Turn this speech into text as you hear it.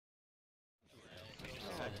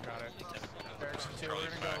Got it. Direction 2, we're gonna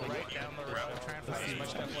go right down the road, try and find as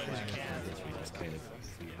much deploy as you can.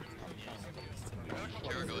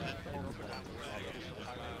 Sure, go ahead.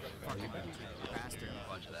 Fucking bastard.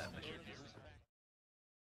 Watch that.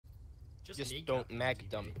 Just don't mag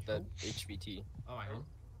dump the HVT. Oh, hang on.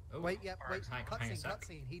 Oh. Wait, yeah, wait, Hang a sec.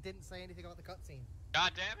 cutscene. He didn't say anything about the cutscene.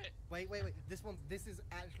 God damn it! Wait. This is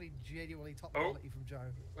actually genuinely top quality from Joe.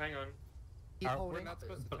 Hang on. He's holding not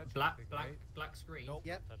supposed to touch Black anything, right? screen. Nope.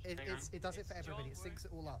 Yep, it does it for everybody. It syncs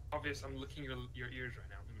it all up. Obvious, I'm licking your ears right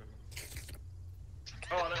now.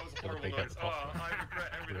 Oh, that was a horrible noise. Oh, I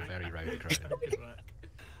regret everything. Very rowdy crowd. Socializing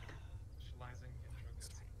intro.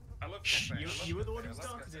 I love cafe. You were the one who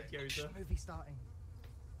started it, Yoda. Movie starting.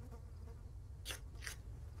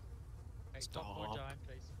 Stop. More time,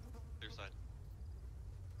 please. Clear side.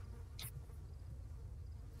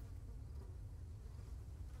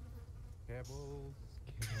 Camels.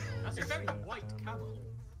 That's a very white camel.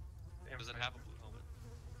 Does it have a blue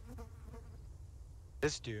helmet?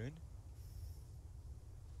 This dude.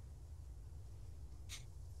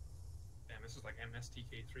 Damn, this is like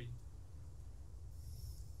MSTK3.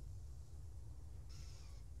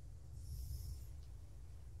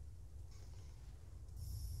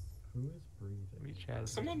 Who is breathing?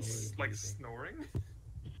 Someone's like snoring.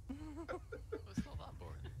 It's not that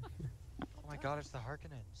boring. Oh my god, it's the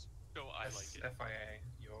Harkonnens. No, I like it. FIA.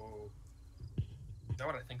 Yo. Is that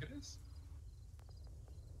what I think it is?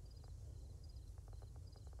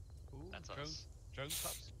 Ooh, that's drone, us. Drone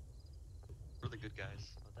pups. We're the good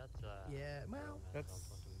guys. Yeah, well, That's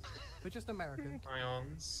we're just American.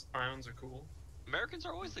 Ions. Ions are cool. Americans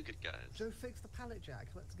are always the good guys. Joe fixed the pallet jack.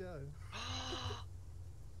 Let's go.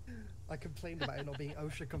 I complained about it not being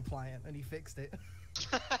OSHA compliant, and he fixed it.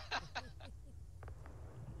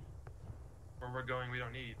 Where we're going, we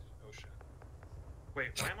don't need OSHA.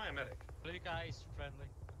 Wait, why am I a medic? Blue guys, friendly.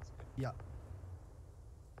 Yeah.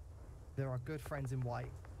 There are good friends in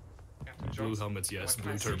white. Captain Blue Johnson. helmets, yes. Why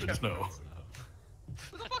Blue can't I see turbans, Captain no. Johnson?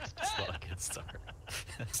 It's not a good start.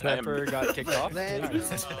 Sniper got kicked off.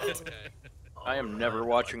 Let's go. Okay. I am never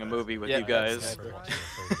watching a movie with Yeah, you guys.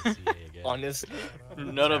 Honest.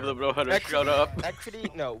 None of them know how to shut up. Actually,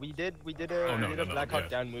 no. We did a Black Hawk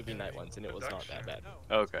Down movie night once, and it was not that bad.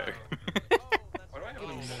 Okay. Why do I have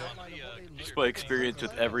a It's my experience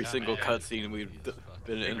with every single cutscene we've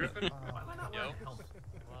been in. Griffin? Yo.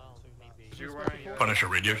 Punisher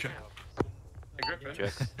radio check. Hey, Griffin.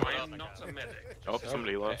 Check. I am not a medic. Oh,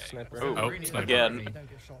 somebody left. Sniper. Oh, Sniper. again. You don't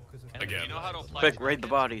get shot 'cause of- Again. You know how to apply Quick, raid the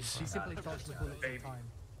bodies. He simply dodged the bullets in time.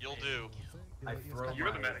 You'll do.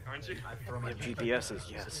 You're the medic, aren't you? Yeah, GPSs,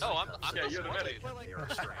 yes. No, I'm Yeah, the you're the squad medic.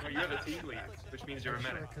 lead. No, you're the team lead, which means you're a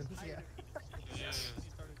medic. Yeah.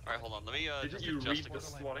 Alright, hold on. Let me Didn't just you read adjust the the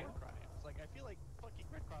slotting? It's like, I feel like fucking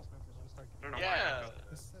Red Cross members will start. I don't know Yeah. why I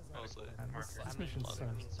got Mostly. This mission's so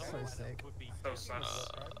sick. that. So sus.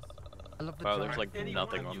 I love the Wow, giant- there's like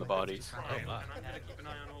nothing on the bodies. And I'm gonna keep an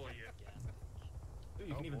eye on all of you. Ooh,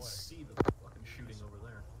 you can even see the fucking shooting over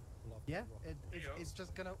there. Yeah, it's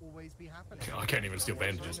just gonna always be happening. I can't even steal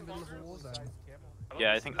bandages. In the middle of a war zone.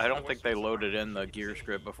 Yeah, I don't think they loaded in the gear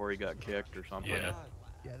script before he got kicked or something. Yeah.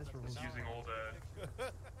 Yeah, this rules. Just using all the.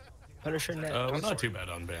 Punisher net. Well, not too bad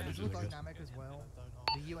on It's bandages, all I guess. dynamic as well.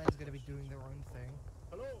 The UN's gonna be doing their own thing.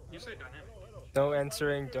 You say dynamic.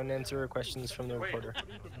 Don't answer questions from the reporter.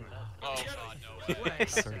 Oh god, no.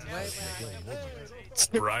 It's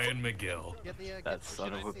Brian McGill. Get the, That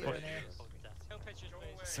son of a bitch.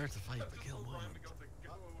 Certified McGill one.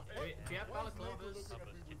 Do you have balaclavas?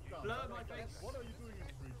 Blur my face.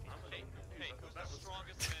 Hey, who's the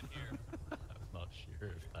strongest man here? I'm not sure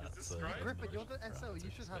if that's Griffin, you're the SO. You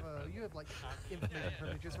should have you have like infinite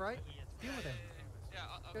privileges, right? Deal with him. Yeah,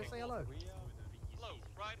 Go okay. say hello. Hello,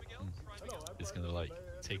 Ryan Miguel? Ryan Miguel? it's gonna like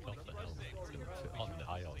take off the helmet, it's gonna put on the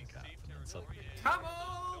ion cap, and then suddenly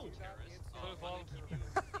Camel!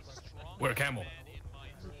 Where, Camel?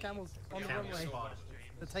 Camels on the runway.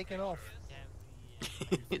 They're taking off.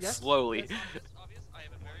 It's slowly. It's obvious. I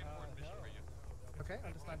have a very important mission for you. Okay,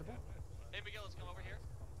 understandable. Hey Miguel, let's come over here.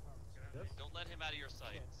 Don't let him out of your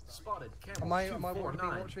sight. Spotted. Am I going to be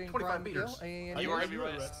watching Brian Gill? You are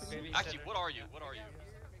Actually, what are you? What are you?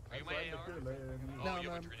 Are you my AR? No, you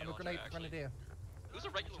have I'm a grenade grenadier. Who's a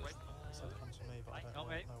regular right?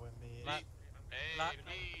 Not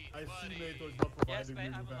me. Hey, buddy. Yes,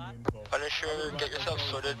 mate, I'm alive. Punisher, get yourself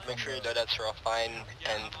sorted, make sure your loadouts are all fine,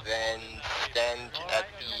 and then stand at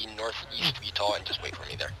the northeast VTOL and just wait for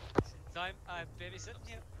me there. So I'm babysitting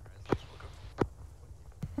here.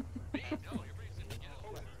 Me? No, you're babysitting.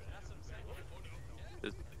 Yeah.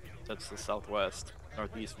 That's the southwest.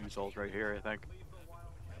 Northeast VTOL's right here, I think.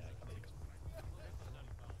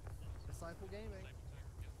 Local gaming.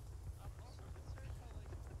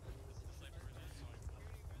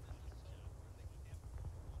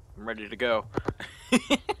 I'm ready to go.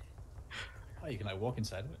 Oh, you can like walk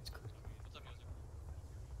inside of it. It's cool.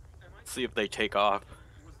 See if they take off.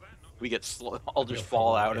 We get slow. I'll just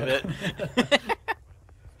fall out of it.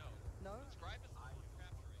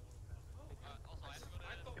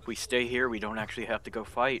 If we stay here, we don't actually have to go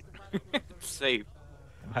fight. Safe.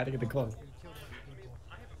 I'm hiding in the closet.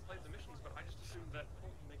 I haven't played the missions, but I just assumed that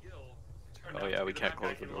McGill turned Oh out yeah, to we be the can't bad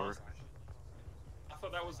close guy the in door. last mission. I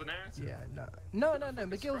thought that was the narrative. Yeah, no.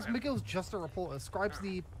 McGill's just a reporter. Scribe's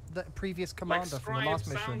the previous commander Like, from the last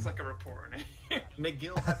mission. sounds like a reporter.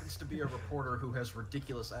 McGill happens to be a reporter who has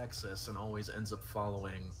ridiculous access and always ends up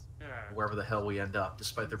following wherever the hell we end up,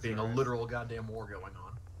 despite there being a literal goddamn war going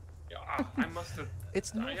on. Yeah, I must have.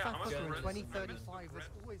 It's North yeah, I must Africa have in read 2035. There's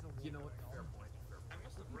always a war. You know what? Fair point. I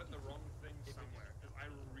must have read the wrong thing somewhere, because I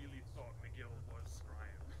really thought McGill was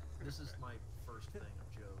Scribe. This is my first thing of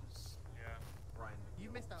Joe's. Yeah. Brian.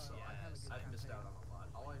 You missed out on a hell of a good I've missed campaign. out on a lot.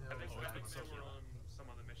 All I know I think is they were on some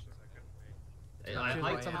other missions I couldn't make. I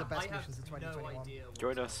played some of the best missions of 2021.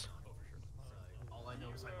 Join us. All I know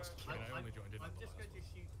is I must kill. I only joined in on I'm the just last going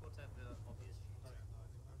to shoot whatever obvious shoots.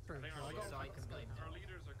 True. I think So I got our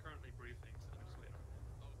leaders are currently briefing, so just wait.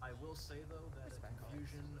 I will say though that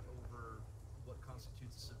confusion over what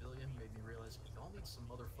constitutes a civilian made me realize we all need some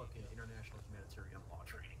motherfucking international humanitarian law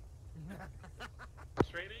training.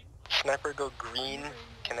 Training? Sniper go green.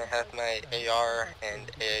 Can I have my AR and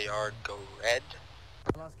AAR go red?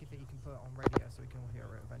 I'll ask if you can put it on radio so we can all hear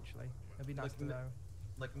it eventually. It'd be nice to know.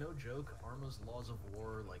 Like no joke, Arma's Laws of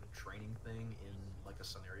War like training thing in like a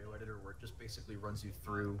scenario editor where it just basically runs you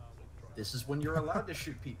through. This is when you're allowed to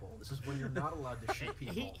shoot people. This is when you're not allowed to shoot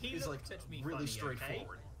people. He It's like looked at me really funny,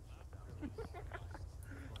 straightforward.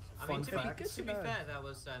 I mean, to fact. be fair, that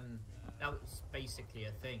was basically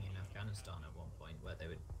a thing in Afghanistan at one point where they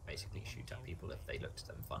would basically shoot at people if they looked at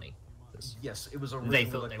them funny. Yes, it was They originally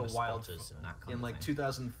thought like they the were wild. spotters and that kind In of like thing.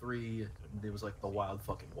 2003, it was like the wild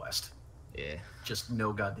fucking west. Yeah. Just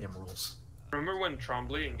no goddamn rules. Remember when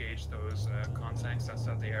Trombley engaged those contacts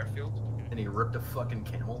outside the airfield? And he ripped a fucking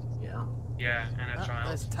camel. Yeah. Yeah, and a child.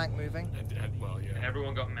 There's a tank moving. Well, yeah. And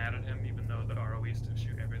everyone got mad at him, even though the ROE used to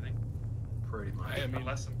shoot everything. Pretty much. I mean, a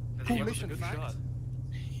lesson. Cool He mission was fact.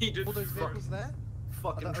 He did All those vehicles there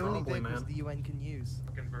fucking are the only Trombley, vehicles man. the UN can use.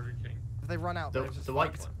 fucking Burger King. If they run out, they're just The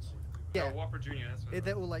white fucked. ones. Yeah. Oh, Whopper Jr. That's what.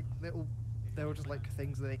 They're all like they're all just like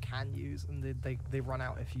things that they can use, and they run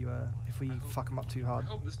out if you if we fuck them up too I hard.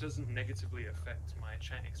 hope this doesn't negatively affect my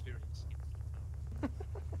chat experience.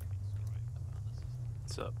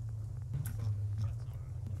 What's up?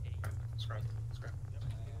 Scrap.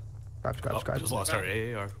 Subscribe. Just lost our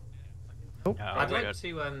AAR. Oh.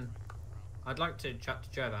 I'd like to chat to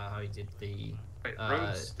Joe about how he did the Wait,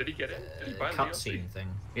 Rhodes, did he get it? Did he buy the cutscene DLC? thing.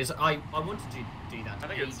 Because I wanted to do that I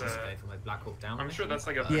think ages it's, ago for my Black Hawk Down. I'm sure that's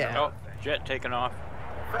like a Yeah. Oh, jet taking off.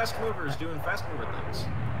 Fast movers doing fast mover things.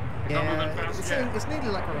 Yeah, fast it's, yet. it's nearly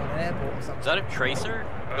like we're on an airport or something. Is that a tracer?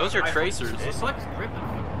 Those are tracers. It's like ripping.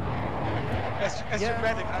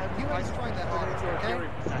 Yeah, you guys trying that hard,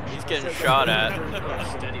 okay? He's getting shot at.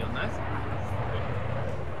 Steady on that.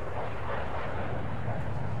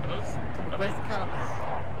 Where's the caliber?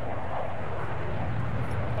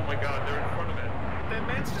 Oh my god, they're in front of it. That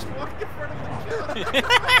man's just walking in front of the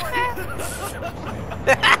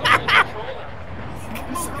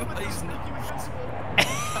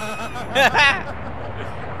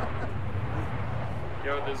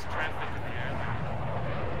Yo, there's traffic in the air.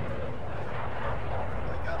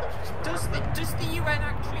 Does the UN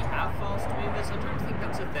actually have fast movers? I don't think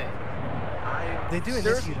that's a thing. They do in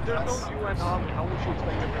this universe. How would you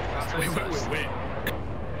explain it? Wait.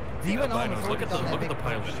 The UN army Linus, look at the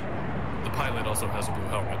pilot. The pilot also has a blue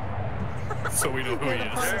helmet. So we know who he The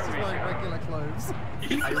pilot's is. just wearing regular clothes.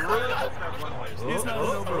 I really hope that runway is He's not an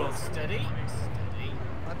overall. Steady.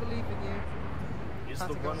 I believe in you. Is Have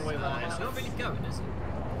the to go runway with long that. It's not really going, is it?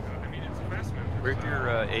 I mean, it's a fast move. Where'd your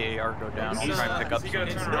AAR go down? I'll try and pick up Is he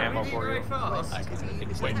gonna some turn around? ammo Moving for very you.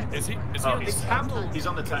 fast. Wait, is he? Is he Oh, on he's, the he's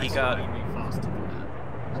on the taxi. He got- Moving faster than that.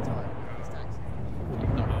 That's fine. It's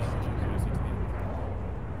taxi.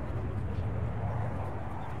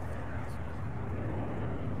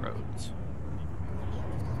 Roads.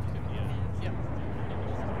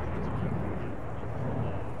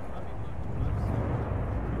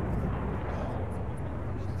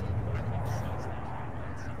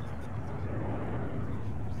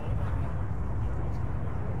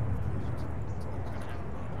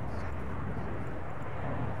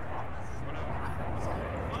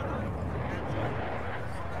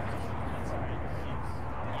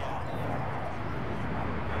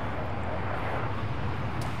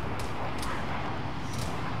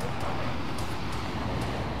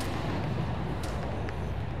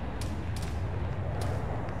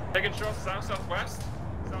 Taking shots south-southwest.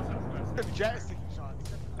 South-southwest. Jet is taking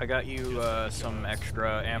shots. I got you some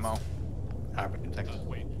extra ammo.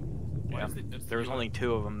 Wait. Yeah, there's only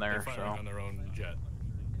 2 of them there, They're so. firing on their own jet.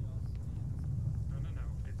 No.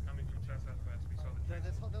 It's coming from south-southwest. We saw the There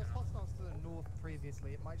train. was hostiles to the north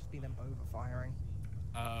previously. It might just be them overfiring.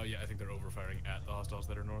 Yeah, I think they're overfiring at the hostiles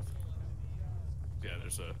that are north. Yeah,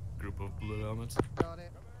 there's a group of blue elements. Got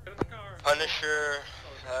it. Get in the car. Punisher,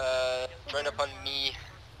 join up on me.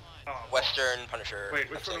 Oh, Western Punisher. Wait,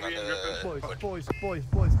 which one are we in, Griffin? Boys.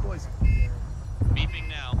 Beeping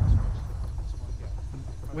now.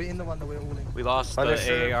 We're in the one that we're all in. We lost the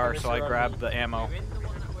Punisher, AAR, so I Punisher grabbed the ammo. We're in the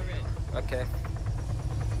one that we're in. Okay.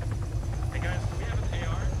 Hey guys, do we have an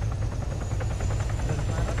AR?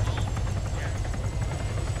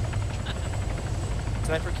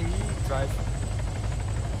 Sniper, can you drive?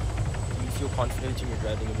 Do you feel confident in your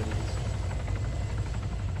driving abilities?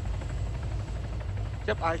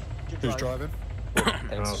 Yep, I can drive. driving?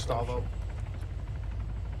 Thanks. Gustavo.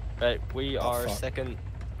 Right, we are fuck. second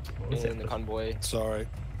in the convoy. Sorry.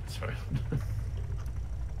 Sorry.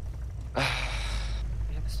 We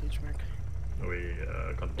have a stage mark.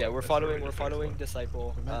 Yeah, we're following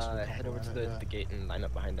Disciple. Head over to the gate and line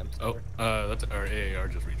up behind them. Oh, that's our AAR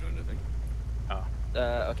just rejoined, I think. Oh.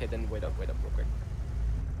 Okay, then wait up real quick.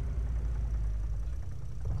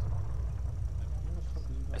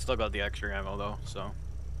 I still got the extra ammo though, so.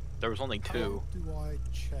 There was only 2. How do I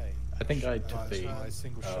change? I think I took the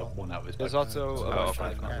single shot. one out of his There's backpack. also Oh, a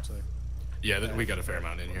okay. Yeah, we got a fair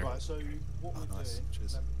amount in here. Right, so what we're nice. doing...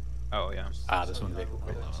 Cheers. Oh, yeah. This one vehicle.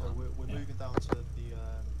 So we're moving down to the...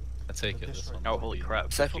 I take the it. This district Oh, holy crap.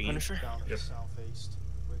 Disciple 15. Punisher? down to the southeast.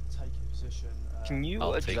 We're taking position... Can you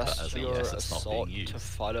I'll take that adjust as a your yes, it's not being assault used. to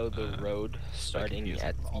follow the road starting use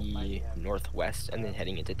at the northwest and then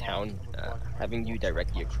heading into town? Having you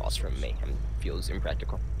directly across from Mayhem feels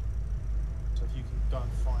impractical. So if you can go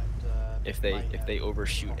and find... If they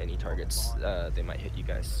overshoot any targets, they might hit you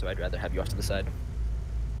guys. So I'd rather have you off to the side.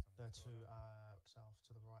 They're to south,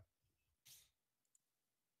 to the right.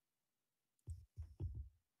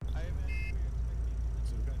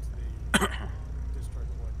 So we're going to the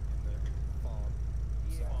district point in the far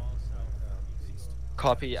south, east.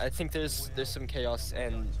 Copy. I think there's some chaos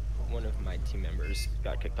and one of my team members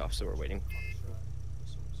got kicked off, so we're waiting.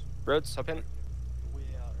 Rhodes, hop in.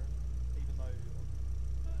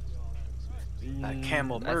 That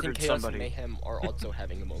camel I think murdered Chaos somebody. and Mayhem are also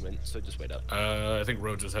having a moment, so just wait up. I think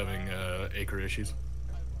Rhodes is having acre issues.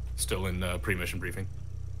 Still in pre-mission briefing.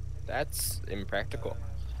 That's impractical.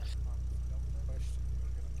 Question.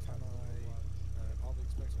 Can I, are we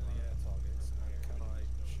expecting any air targets? And can I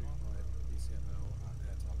shoot my PCML at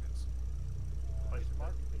air targets?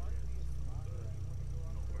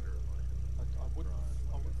 I wouldn't...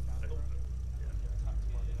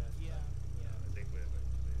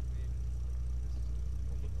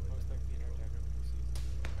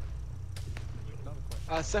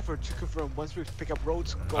 Sefrou, to confirm, once we pick up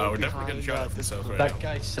roads, go We're definitely getting shot at from south right now. That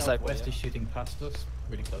guy southwest is shooting past us,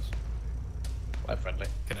 really close. Quite friendly.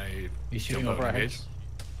 Can I He's shooting jump over out our and heads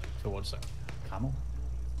towards Camel.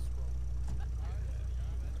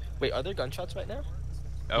 Wait, are there gunshots right now?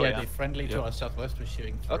 Oh, yeah. They're friendly to our southwest. We're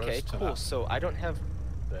shooting for Okay, us to cool. us. So I don't have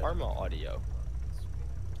Arma audio.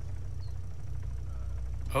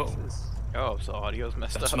 Oh. Oh, so audio's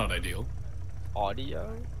messed That's up. not ideal.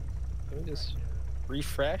 Audio? Let me just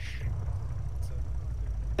refresh.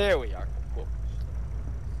 There we are. Cool.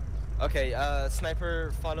 Okay,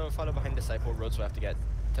 Sniper, follow behind Disciple. Rhodes will have to get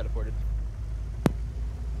teleported.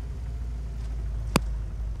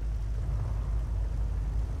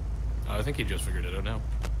 I think he just figured it out now.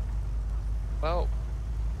 Well,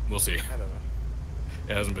 We'll see. I don't know.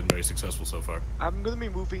 It hasn't been very successful so far. I'm gonna be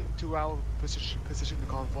moving to our position the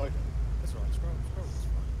convoy. That's right, scroll.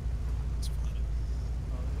 It's fine.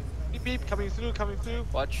 Beep beep, coming through.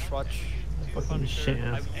 Watch. Fucking shit.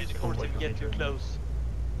 I would use it to get too close.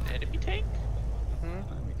 Enemy tank?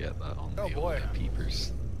 Let me get that on Oh, the boy.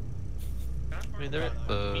 peepers.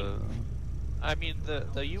 I mean,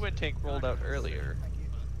 the UN tank rolled out earlier.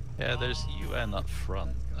 Yeah, there's UN up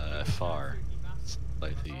front, far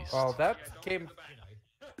southeast. Well, that came.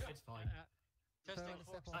 It's fine.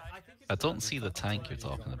 I don't see the tank you're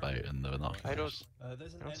talking about in the binoculars. I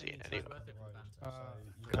don't see it anywhere.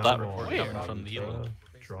 Could that report coming from the UN?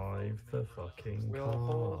 Drive the fucking We'll car.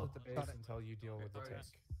 hold at the base until you deal with the tank.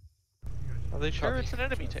 Are they sure it's an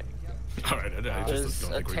enemy tank? Alright, I There's just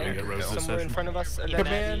don't a think we're gonna tank get Rose this somewhere in session. front of us, and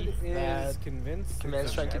Command then is convinced.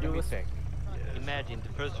 Command's trying to do with tank. Imagine the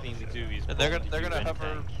first thing we do is They're bomb the gonna UN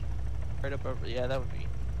hover tank. right up over. Yeah, that would be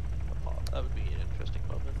an interesting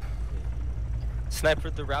moment. Sniper,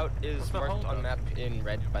 the route is marked on map in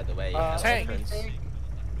red, by the way. Tank.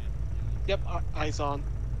 Yep, eyes on.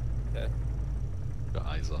 Okay. Got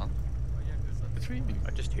eyes on. What do you mean?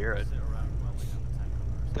 I just hear it.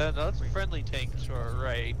 That's friendly tanks to our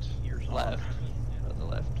right, left, on the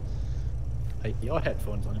left. Hey, your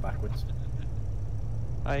headphones on backwards.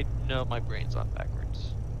 I know my brain's on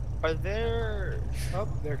backwards. Are there... Oh,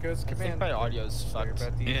 there goes I think command. my audio's fucked.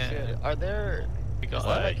 Yeah. Are there... Because is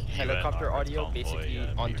that like UN helicopter armored audio convoy, basically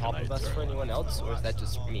on top of us for anyone else, or is that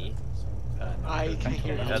just me? I can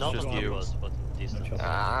hear you. That's just you.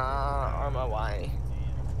 Arma, why?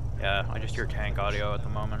 Yeah, I just hear tank audio at the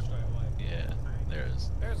moment. Yeah,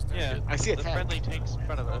 there's Yeah, I see a the tank. friendly tanks in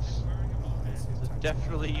front of us. So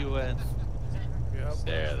definitely UN.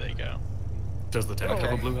 There they go. Does the tank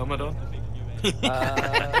have a blue helmet on?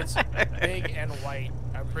 It's big and white.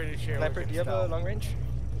 I'm pretty sure. Sniper, do you have a long range?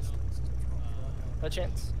 A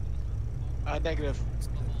chance? Negative.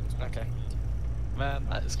 Okay. Man,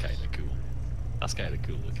 that is kind of cool. That's kind of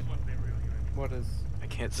cool looking. What is? I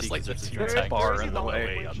can't see It's like the because two there's a tanks bar in the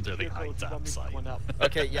way. way under the high tap site.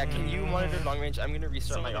 Okay, yeah, can you monitor long range? I'm gonna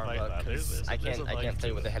restart my Something like Arma, that. because I There's a can't vibe play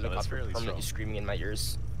to with the it. No, it's helicopter really permanently strong. screaming in my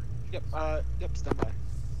ears. Yep, stand by.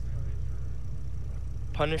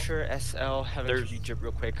 Punisher, SL, having There's- to jib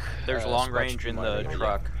real quick. There's long scratch range through in my the radio.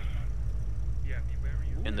 truck.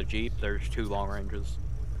 In the Jeep, there's 2 long ranges.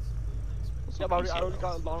 Yeah, but I already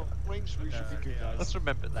got a long range. We should be good, guys. Let's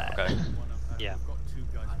remember that. Okay. Yeah.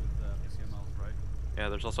 Yeah,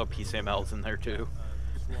 there's also PCMLs in there too.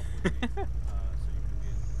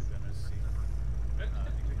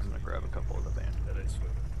 I'm gonna grab a couple of the bandits.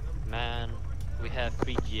 Man, we have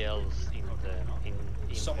 3 GLs in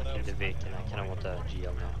the Vic, and I kind of want a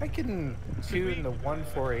GL now. I can tune the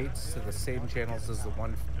 148s to the same channels as the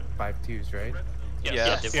 152s, right?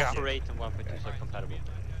 Yeah, the 148 and 152s are compatible.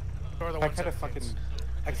 I kind of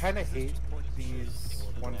I kind of hate these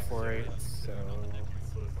 148s, so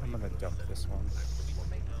I'm gonna dump this one.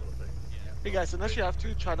 Hey guys, unless you have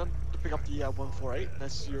to, try not to pick up the 148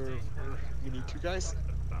 unless you need to, guys.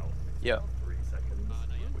 Yeah.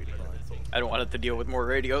 I don't want it to deal with more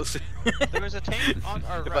radios. There was a tank on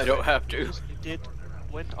our if right. I don't have to. It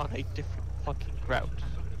went on a different fucking route.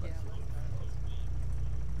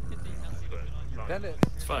 Then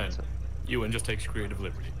It's fine. UN just takes creative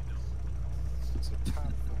liberty. It's a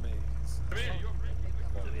tap for me.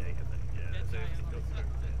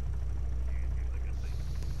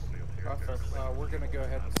 We're gonna go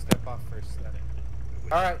ahead and step off first then.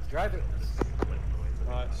 Alright, drive it.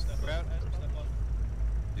 Alright, step out.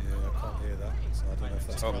 Yeah, I can't hear that, so I don't know if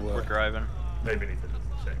that's Oh, gonna we're work. driving. Maybe need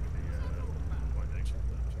to check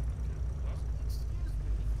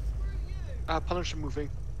Punisher moving.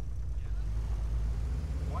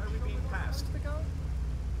 Why are we being passed?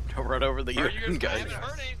 Don't run over the Are UN you guys. haven't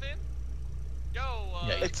heard anything? Yo,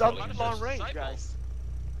 Yeah, he's It's up probably long just- range, guys.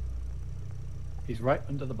 He's right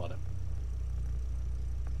under the bottom.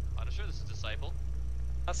 I'm sure this is Disciple.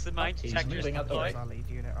 That's the mine He's detectors. moving out the way. Our lead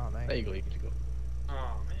unit, aren't they? There you go, you get to go.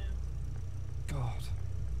 Oh man. God.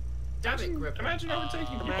 Damn it, Grip. Imagine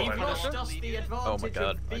overtaking You've people. lost us the advantage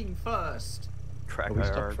God. of being first. Track Are we IR,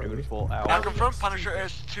 stuck for a beautiful I hour. confirm Punisher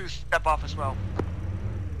is to step off as well.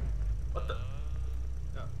 What the?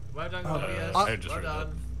 Well done, Oh, Glorious. I just Well heard that.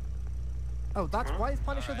 done. Oh, that's why is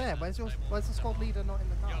Punisher there? Where's the squad leader not in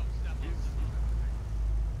the car?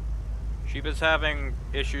 Sheba's having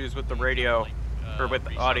issues with the radio, or with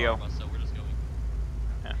the audio. So we're just going.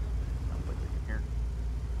 Yeah. Sounds like we can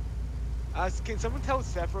hear. Can someone tell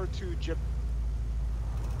Sefrou to jib?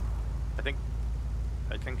 I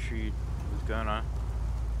think she was gonna.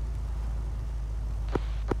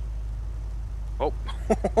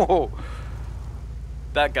 Oh,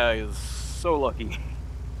 that guy is so lucky.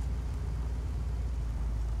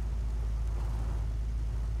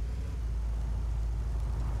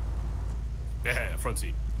 Yeah, front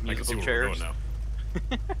seat. I can see Musical where we're chairs. going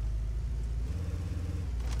now.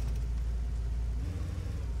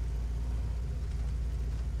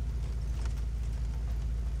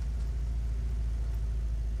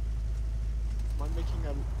 Am I making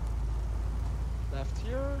a left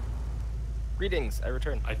here? Greetings, I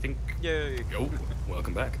return. I think. Yay. Oh,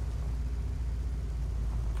 welcome back.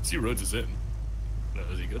 See, Rhodes is in. No,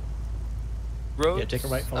 is he good? Rhodes, Yeah, take a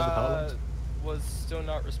right, follow the power lines. was still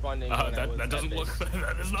not responding. when I was That at doesn't base. look.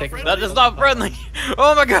 That is not Take a friendly. That is not friendly.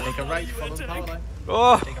 Oh my god. Take a right, follow the power line.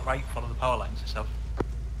 Oh, Take a right, follow the power lines yourself.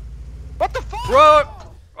 What the fuck? Road.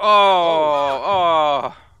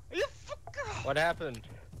 Oh, What happened?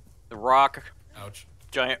 the rock. Ouch.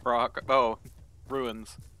 Giant rock. Oh,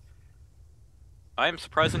 ruins. I am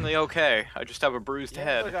surprisingly okay. I just have a bruised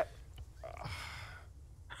head.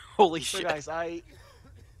 Holy Sorry, shit. guys.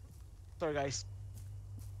 Sorry, guys.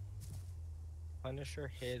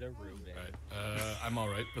 Punisher hit a Ruben. Right. I'm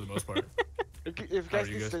alright for the most part. If you How guys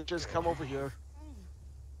are you can guys? just come over here.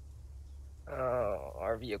 Oh,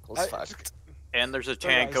 our vehicle's fucked. And there's a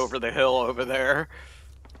Sorry, tank guys. over the hill over there.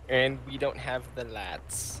 And we don't have the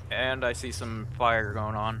lats. And I see some fire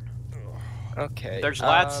going on. Okay. There's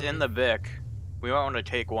lats in the Vic. We might want to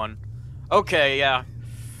take one. Okay, yeah.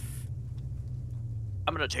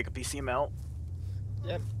 I'm gonna take a PCML.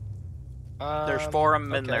 Yep. There's 4 of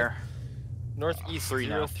them in okay. there. Northeast 3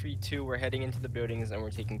 now. 032. We're heading into the buildings and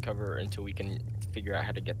we're taking cover until we can figure out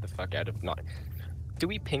how to get the fuck out of not. Do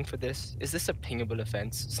we ping for this? Is this a pingable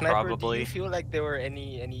offense? Sniper, Probably. do you feel like there were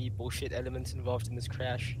any bullshit elements involved in this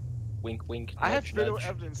crash? Wink, wink. I have nudge, video nudge.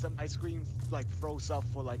 evidence that my screen like froze up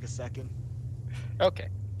for like a second. Okay.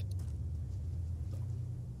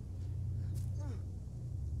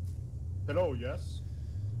 Hello, yes?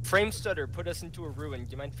 Frame stutter put us into a ruin.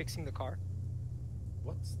 Do you mind fixing the car?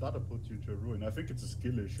 What stutter put you to a ruin? I think it's a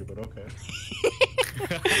skill issue, but okay.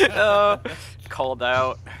 Called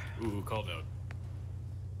out. Ooh, called out.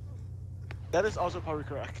 That is also probably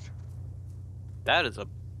correct. That is a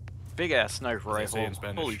big ass sniper As they say rifle. in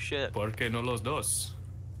Spanish, Holy shit. ¿Por qué no los dos?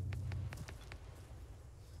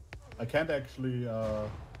 I can't actually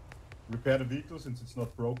repair the vehicle since it's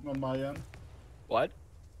not broken on my end. What?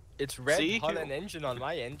 It's red, See? hull and engine on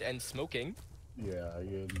my end and smoking. Yeah,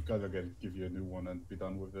 you gotta give you a new one and be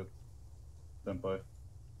done with it. Stand by.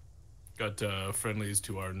 Got friendlies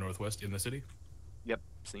to our northwest in the city. Yep,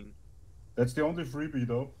 seen. That's the only freebie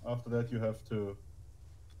though. After that you have to...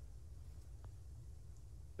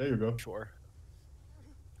 There you go. Sure.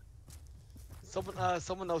 Someone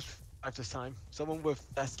else drive this time. Someone with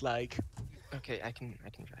less lag. Okay, I can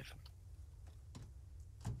drive.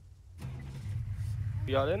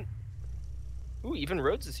 We all in? Ooh, even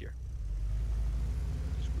Rhodes is here.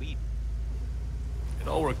 Sweet. It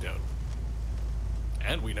all worked out.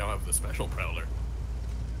 And we now have the special Prowler.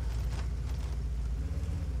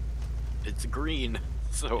 It's green,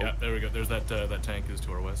 so... Yeah, there we go. There's that tank is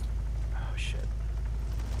to our west. Oh, shit.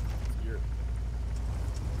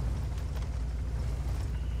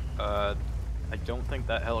 I don't think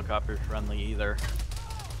that helicopter's friendly either.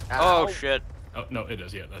 Ow. Oh, shit. Oh, no, it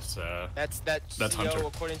is, yeah. That's CO Hunter.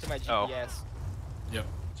 according to my GPS. Oh. Yep.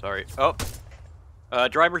 Sorry. Oh.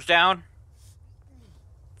 Driver's down.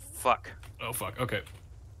 Fuck. Oh, fuck. Okay.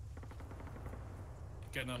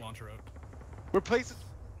 Getting that launcher out. Replace it.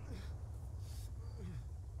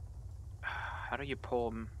 How do you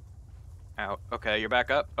pull him out? Okay, you're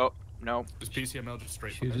back up. Oh, no. Is PCML just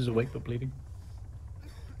straight? Shoes is awake but bleeding.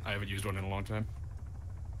 I haven't used one in a long time.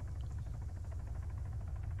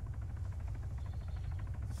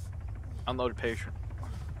 Unload patient.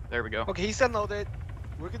 There we go. Okay, he's unloaded.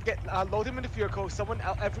 We're gonna get load him in the vehicle. Someone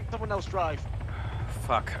else drive.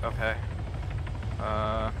 Fuck, okay.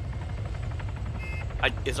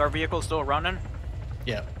 Is our vehicle still running?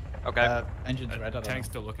 Yeah. Okay. Engine's red. I don't Tank's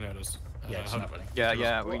know. still looking at us. Yeah, it's not running.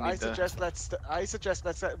 Yeah, we Well, I need to... suggest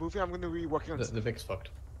let's moving. I'm gonna be working on. The Vic's fucked.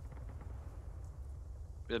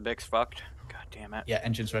 The Vic's fucked? God damn it. Yeah,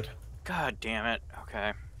 engine's red. God damn it.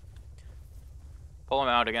 Okay. Pull him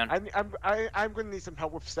out again. I'm gonna need some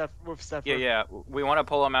help with Steph. Yeah. We want to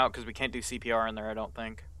pull him out because we can't do CPR in there, I don't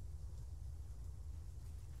think.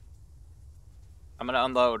 I'm gonna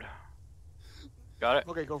unload. Got it?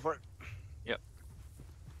 Okay, go for it. Yep.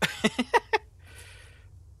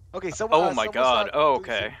 Okay, someone. Oh my god. Oh,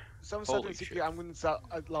 okay. Someone start Holy doing CPR. I'm gonna start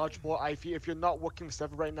a large bore IV. If you're not working with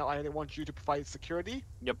Steph right now, I want you to provide security.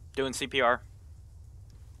 Yep, doing CPR.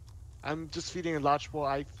 I'm just feeding a large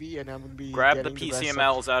bore IV, and I'm gonna be Grab the getting rest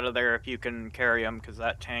PCMLs out of there if you can carry them, because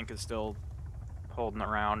that tank is still holding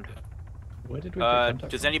around. Where did we break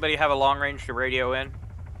contact does from? anybody have a long range to radio in?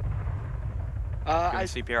 I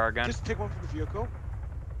Doing CPR again. just take one from the vehicle.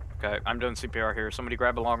 Okay, I'm doing CPR here. Somebody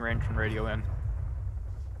grab a long range and radio in.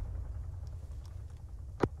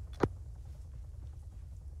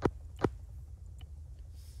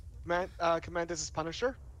 Command, this is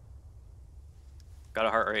Punisher. Got a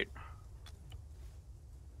heart rate.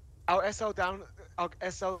 Our SL down. Our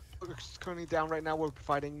SL is currently down right now. We're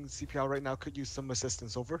providing CPR right now. Could use some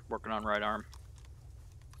assistance. Over. Working on right arm.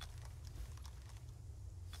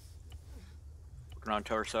 Working on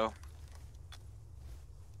torso.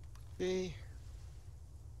 Okay.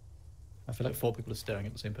 I feel like 4 people are staring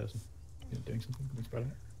at the same person. You're doing something. Can we spread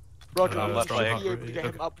out? Roger. left Let's leg. be able to get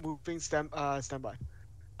him up, moving. Standby.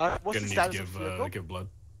 What's Gonna the need status to of the vehicle? give blood.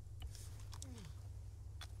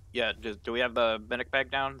 Yeah, do we have the medic bag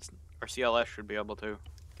down? Our CLS should be able to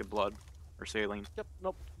give blood or saline. Yep.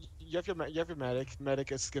 Nope. your medic.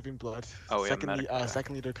 Medic is giving blood. Oh, yeah, Secondly, medic, okay.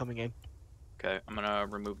 secondly, they're coming in. Okay, I'm gonna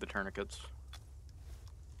remove the tourniquets.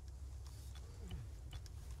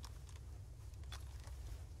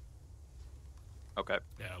 Okay.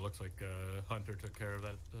 Yeah, it looks like Hunter took care of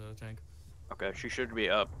that tank. Okay, she should be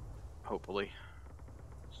up, hopefully,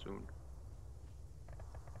 soon.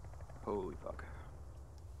 Holy fuck.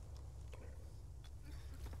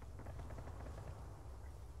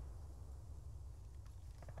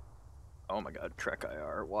 Oh my god, Trek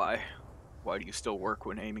IR, why? Why do you still work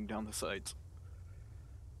when aiming down the sights?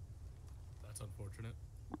 That's unfortunate.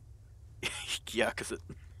 Yeah, cause it...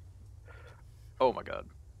 Oh my god.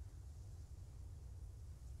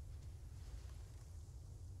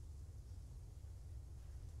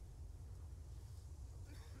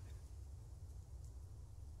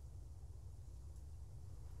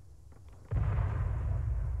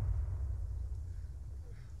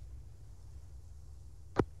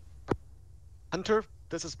 Hunter,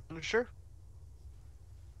 this is Punisher.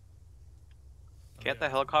 Can't the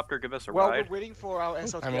helicopter give us a Well, ride? we're waiting for our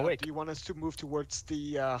SLT. I'm awake. Do you want us to move towards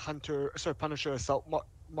the Punisher assault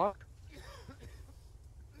mark?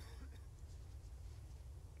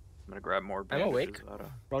 I'm gonna grab more I'm awake. bandages out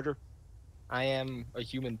of- Roger. I am a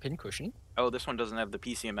human pincushion. Oh, this one doesn't have the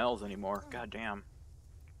PCMLs anymore. God damn.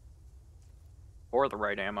 Or the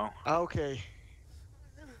right ammo. Okay.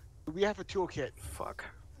 We have a toolkit. Fuck.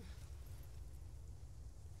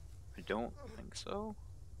 I don't think so.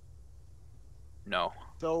 No.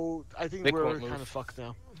 So I think Vic we're won't kind move. of fucked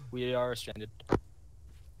now. We are stranded.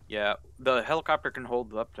 Yeah, the helicopter can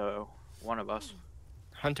hold up to one of us.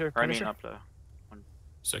 Hunter, Or I mean Punisher? up to one.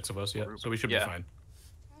 6 of us, yeah. So we should be fine.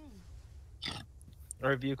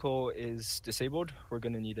 Our vehicle is disabled. We're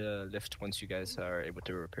gonna need a lift once you guys are able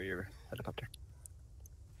to repair your helicopter.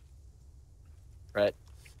 Right.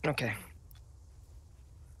 Okay.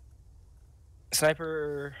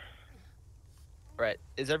 Sniper. Right.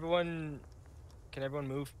 Is everyone? Can everyone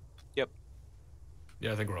move? Yep.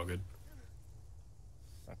 Yeah, I think we're all good.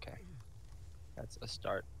 Okay. That's a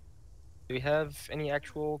start. Do we have any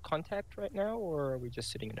actual contact right now, or are we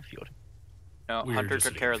just sitting in a field? No, We were Hunter just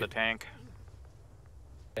took sitting care in of the field. tank.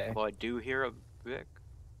 Okay. Well, I do hear a Vic,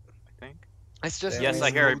 I think. It's just Yes,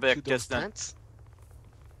 I hear a Vic distant.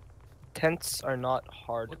 Tents are not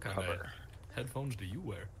hard What kind cover. of headphones do you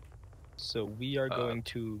wear? So we are going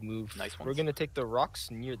to move. nice We're ones. going to take the rocks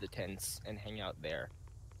near the tents and hang out there,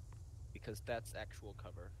 because that's actual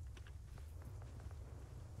cover.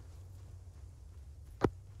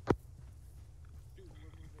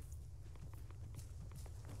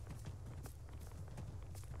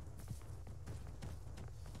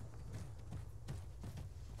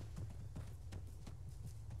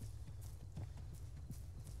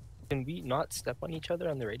 Can we not step on each other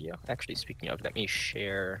on the radio? Actually, speaking of, let me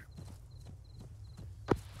share.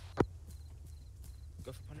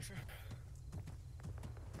 Go for Punisher.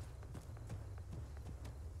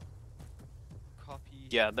 Copy.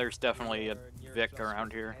 Yeah, there's definitely a Near Vic cluster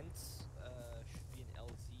around here. tents, should be an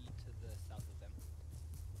LZ to the south of them.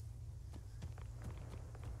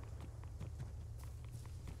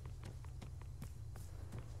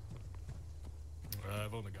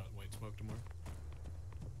 I've only got white smoke tomorrow.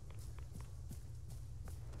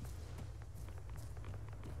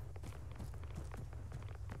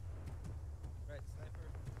 Right, sniper.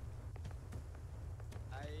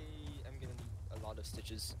 I am gonna need a lot of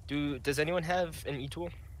stitches. Does anyone have an e-tool?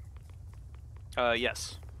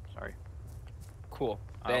 Yes. Sorry. Cool.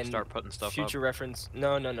 I'll Then start putting stuff future up. reference.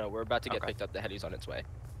 No. We're about to get Okay. picked up. The heli's on its way.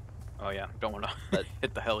 Oh yeah, don't want But- to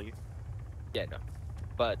hit the heli. Yeah, no.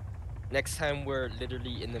 But next time we're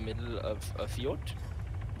literally in the middle of a field.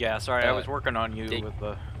 Yeah, sorry, I was working on you dig with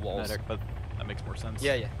the walls. medic, but that makes more sense.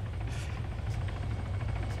 Yeah.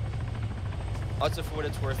 Also, for what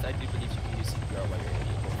it's worth, I do believe you can use CPR while you're in a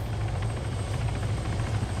vehicle.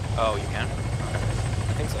 Oh, you can?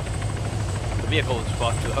 I think so. The vehicle is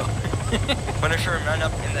fucked though. Punisher, run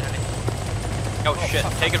up in the heli. Oh shit,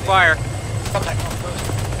 taking fire. Contact on close.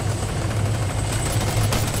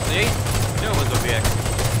 See? Knew it was a Vic.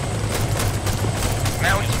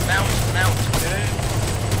 Mount.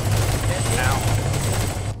 Ow.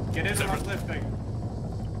 Get in, I'm not lifting.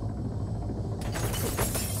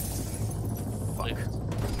 Fuck.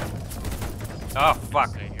 Oh, fuck.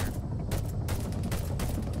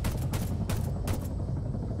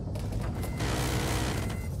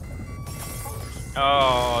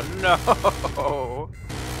 Oh, no.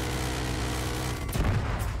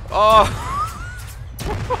 Oh.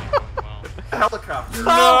 Helicopter. No.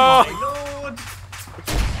 Oh my lord.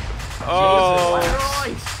 Oh. Jesus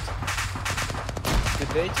Christ. Did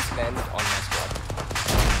they just land on my squad?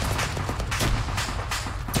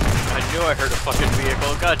 knew I heard a fucking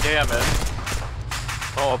vehicle. God damn it.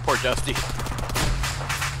 Oh, poor Dusty.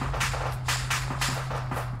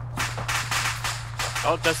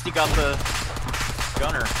 Oh, Dusty got the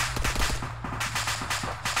gunner.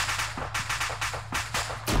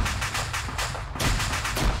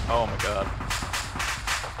 Oh my god.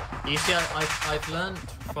 You see, I've learned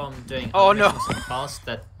from doing Oh, other no. missions in the past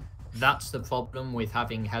that that's the problem with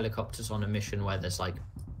having helicopters on a mission where there's like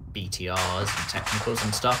BTRs and technicals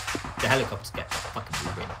and stuff. The helicopters get fucking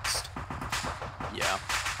rinsed. Yeah.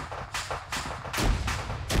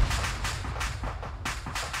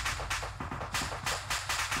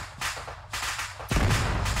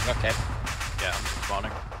 Okay. Yeah, I'm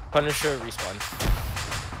respawning. Punisher respawn.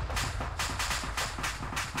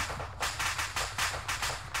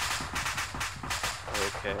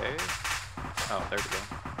 Okay. Oh, there we go.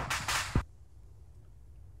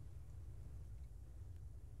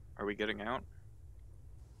 Are we getting out?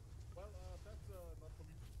 Well, that's not for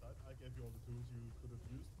me to decide. I gave you all the tools you could have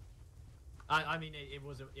used. I mean, it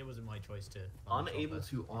wasn't my choice to. Unable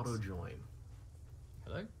to auto join.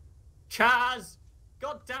 Hello, Chaz.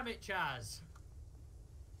 God damn it, Chaz.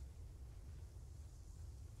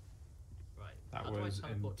 Right. That how do I was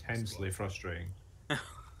teleport to the intensely squad? frustrating.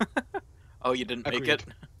 Oh, you didn't make Agreed. it?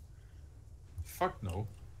 Fuck no.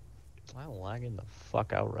 Am I lagging the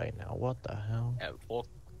fuck out right now? What the hell? Yeah, well,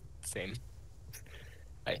 same.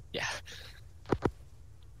 Yeah.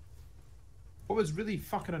 What was really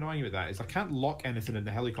fucking annoying about that is I can't lock anything in the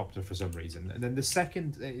helicopter for some reason, and then the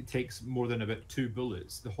second it takes more than about 2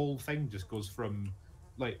 bullets, the whole thing just goes from,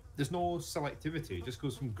 like, there's no selectivity, it just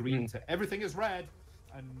goes from green to everything is red,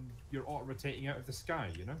 and you're auto-rotating out of the sky,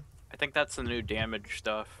 you know? I think that's the new damage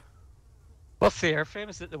stuff. What's the airframe?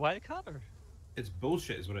 Is it the wildcat or? It's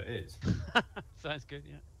bullshit is what it is. Sounds good,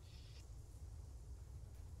 yeah.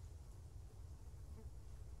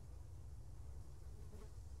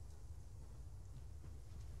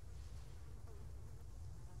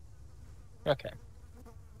 Okay.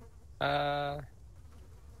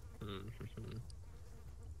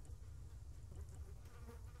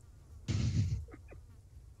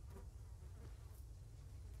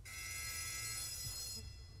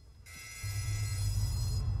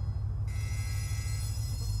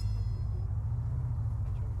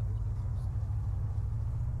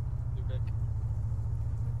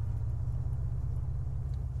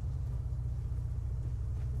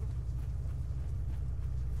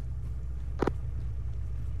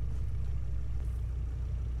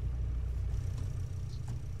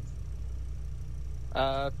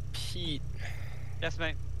 Pete. Yes,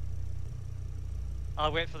 mate.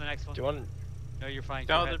 I'll wait for the next one. Do you want? No, you're fine.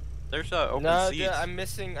 No, Go ahead. there's open No, seats. yeah, I'm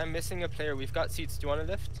missing a player. We've got seats. Do you want to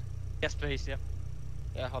lift? Yes, please. Yep.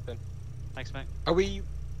 Yeah, hop in. Thanks, mate. Are we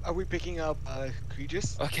picking up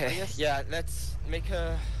Creedus? Okay. Yeah, let's make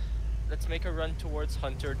a run towards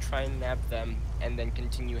Hunter, try and nab them, and then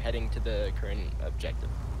continue heading to the current objective.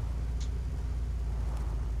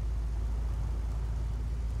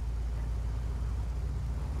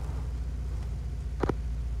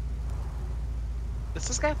 Is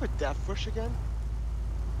this guy for Death Rush again?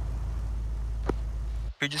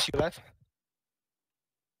 Who just you alive?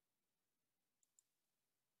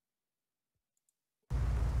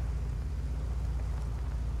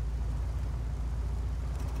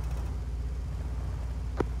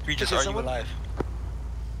 Regis, are you alive?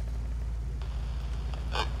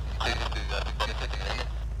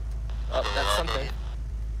 Oh, that's something.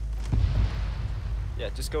 Yeah,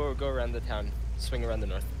 just go around the town. Swing around the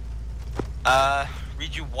north.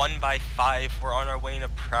 Read you 1 by 5. We're on our way in a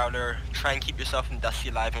Prowler. Try and keep yourself and Dusty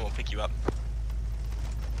alive and we'll pick you up.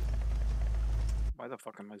 Why the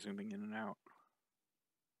fuck am I zooming in and out?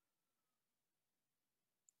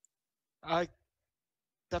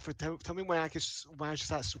 Definitely. Tell me when I should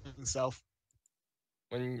start swinging south.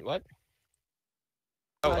 When what?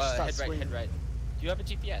 Oh, head right. Do you have a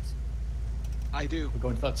GPS? I do. We're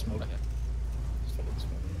going to that smoke. Okay. Just follow the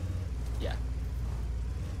smoke. Yeah.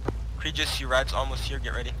 Regis, your ride's almost here.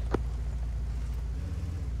 Get ready.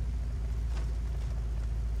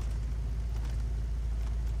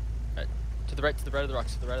 Right. To the right of the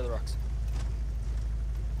rocks. To the right of the rocks.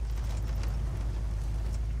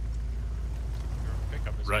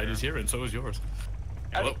 Right is here, and so is yours.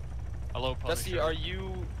 Hello. Hello, Punisher. Dusty, are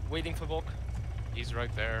you waiting for Volk? He's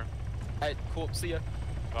right there. Alright, cool. See ya.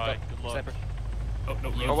 Bye. Go. Good luck. Sniper. Oh,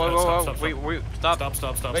 no, Oh, whoa, stop. Wait, stop.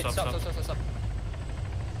 Wait, stop.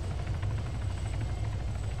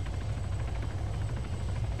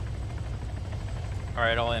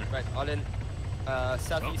 Alright, all in. Right, all in.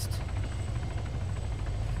 Southeast.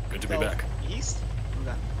 Good to be back. East?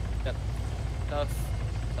 Okay. Yep. South.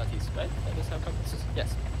 southeast, right? That is how compass is.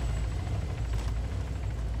 Yes.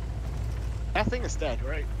 That thing is dead,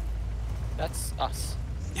 right? That's us.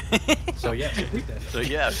 So yes. So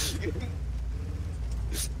yes.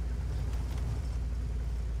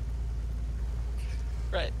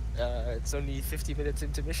 Right. It's only 50 minutes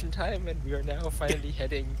into mission time, and we are now finally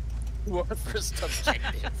heading to our first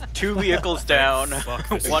objective. 2 vehicles down, Fuck,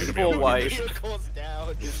 this is 1 gonna be a full long wipe. mission. Vehicles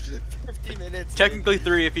down. 50 minutes. Technically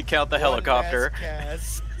 3 if you count the helicopter.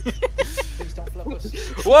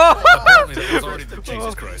 Whoa! Apparently that was already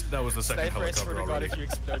Jesus Christ. That was the second Sniper, I swear helicopter to God, already. if you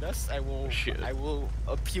explode us, I will. Shit. I will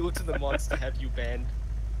appeal to the mods to have you banned.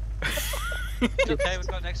 It's okay, we've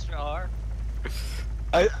got an extra R.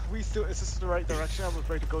 We still. Is this the right direction? I'm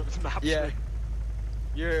afraid to go to the map. Yeah.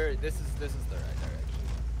 This is the right direction.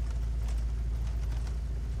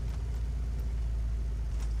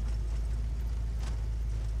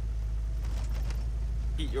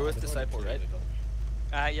 Pete, you're with Disciple, right?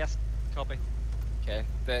 Yes. Copy. Okay.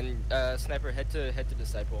 Then Sniper, head to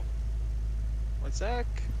Disciple. 1 sec.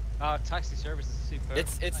 Taxi service is super.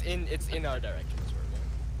 It's in our direction as we're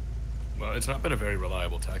going. Well, it's not been a very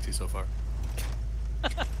reliable taxi so far.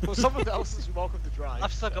 Well, someone else is welcome to drive.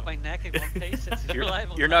 I've still got my neck in one piece. It's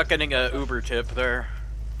reliable. You're not getting a Uber tip there.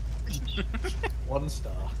 1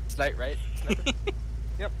 star. Snipe, right? Sniper?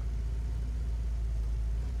 Yep.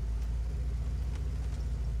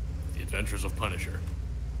 The Adventures of Punisher.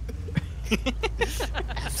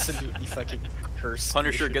 Absolutely fucking cursed.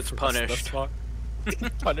 Punisher gets for us thus punished. far.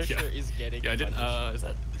 Punisher Yeah. is getting Yeah, I didn't. punished.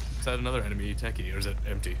 Is that another enemy techie or is it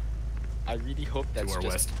empty? I really hope that's our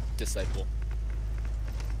just west. Disciple.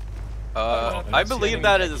 I believe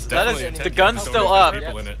that is Definitely the techie. gun's So still many up.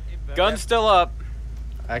 people in it. Gun's still up.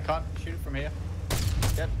 I can't shoot it from here.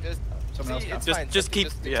 Yep, Someone else can. it's Just- fine. just something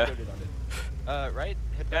keep- yeah. exploded on it. Right?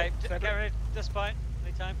 Hit Okay, back, get Sniper? ready at this point.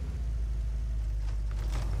 Anytime.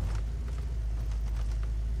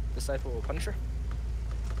 Disciple Punisher.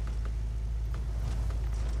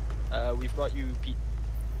 We've got you, Pete.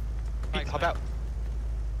 Pete, hop out.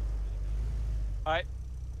 Alright.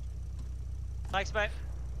 Thanks, mate.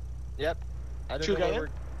 Yep. I don't Should know we where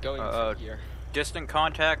go we're going from here. Distant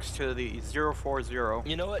contacts to the 040.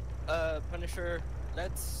 You know what, Punisher,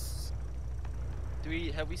 let's...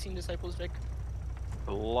 Have we seen Disciples, Vic?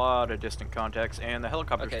 A lot of distant contacts, and the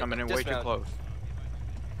helicopter's Okay, coming in way too dismount. close.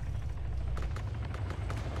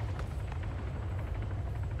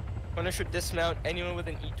 Punisher, dismount. Anyone with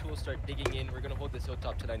an E-tool start digging in. We're gonna hold this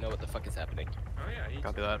hilltop till I know what the fuck is happening. Oh yeah, you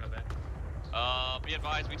Copy told that. me about Be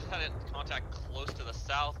advised, we just had a contact close to the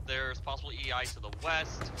south. There's possible EI to the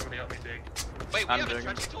west. Somebody help me dig. Wait, we I'm have digging.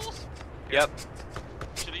 entrenching tools? Yep.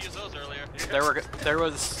 Should've used those earlier. There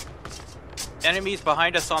was enemies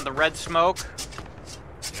behind us on the red smoke.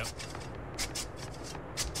 Yep.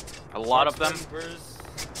 A lot of them.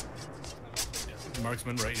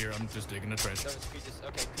 Marksman right here. I'm just digging a trench. Okay,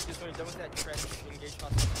 just when you're done with that trench, engage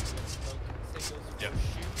hostiles, smoke, signals, Yep.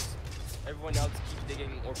 shoots. Everyone else keep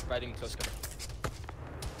digging or providing close cover.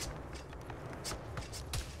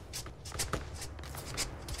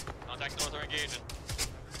 Contact north are engaging.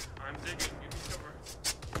 I'm digging. Give me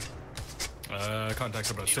cover.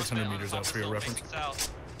 Contacts about 600 meters out for your reference. South.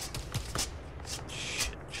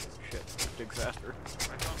 Shit. Dig faster. I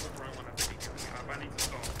thought it was wrong when I'm digging. I need to.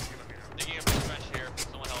 Oh, you let me know. Digging a big trench here.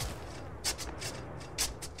 Someone help.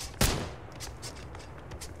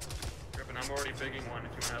 Griffin, I'm already digging one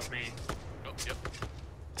if you want to help me. Oh, yep.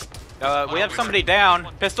 We have somebody down.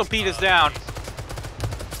 Pistol Pete is down.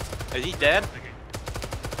 Is he dead?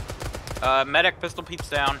 Medic, Pistol Pete's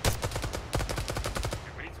down.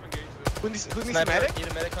 We need to engage this. Who needs a Sniper, medic? need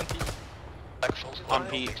a medic on Pete. On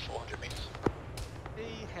Pete. 400 meters.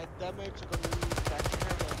 Hey, head damage. I'm gonna lose back here.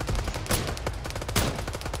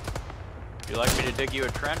 You like me to dig you a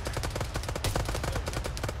trench?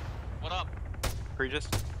 What up? Regis?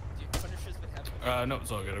 No,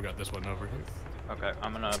 it's all good. I've got this one over here. Okay,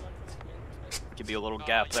 I'm gonna give you a little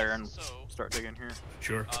gap there and start digging here.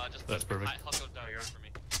 Sure. That's perfect. I'll go down here for me.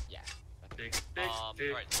 Yeah. Dig, dig, dig.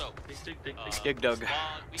 Alright, so. Dig. Dig Doug.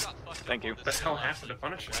 We got fucked Thank you. up on The this hell hill happened to on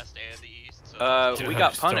Punisher? the west and the east. So We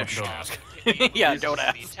got Don't punished. ask. Yeah, this don't is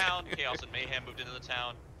ask. the town. Chaos and Mayhem moved into the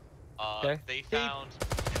town. Okay. They found.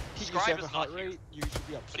 He Scribe gives is a heart not here, rate. You should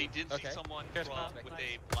be up. but he did see someone with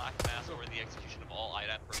a black mask over the execution of all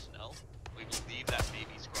IDAT personnel. We believe that may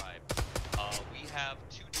be Scribe. We have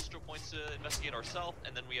 2 distro points to investigate ourselves,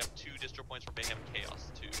 and then we have 2 distro points for Mayhem and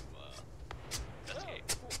Chaos to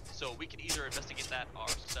investigate. So we can either investigate that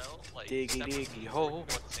ourselves, like Diggy separately, diggy or hole. we can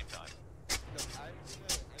go at the same time. Look, I'm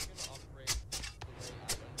gonna operate the way I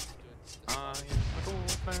understood. I am a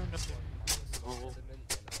gold man. So we're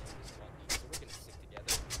gonna stick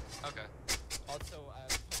together. Okay. Also,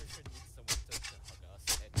 Punisher needs someone to hug us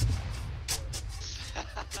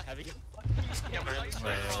and having him. Yeah, we're like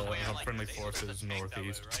straight from way have like friendly they forces the tank that way,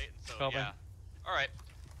 northeast. right? So Copy. yeah. All right.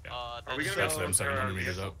 Are we then gonna That's them 700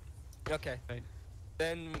 meters up. Okay.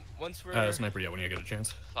 Then once we're Sniper, yeah, when you get a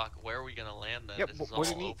chance. Fuck, where are we gonna land then? Yeah, This is what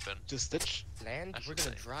do all you need? open. Just ditch? land, I we're should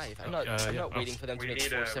gonna say. drive. I'm not waiting for them to We make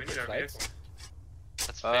need 4 a separate vehicle. flights.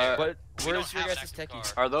 That's fair. But We where's don't your have an guys' active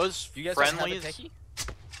techie? car. Are those You guys don't have a friendlies? techie?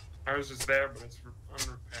 Ours is there, but it's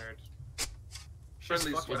unrepaired.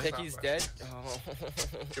 Friendly's Your west, techie's southwest. dead? Oh.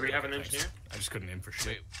 Do we have an engineer? I just couldn't aim for shit.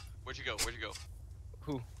 Wait, where'd you go? Where'd you go?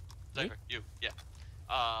 Who? Sniper, you. Yeah.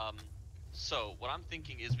 So what I'm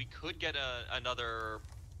thinking is we could get another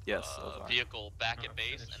vehicle back at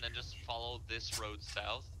base and then just follow this road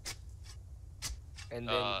south. And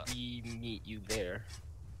then we meet you there.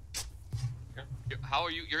 How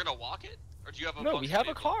are you? You're gonna walk it, or do you have a? No, bunch we of have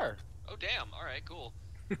a vehicles? car. Oh damn! All right, cool.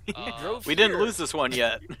 We didn't lose this one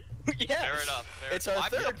yet. Yeah. Fair enough. Fair It's our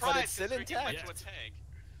I'd be third, but surprised it's still considering you intact. went to a tank.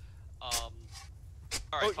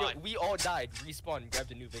 All right, Oh, fine. we all died. Respawn.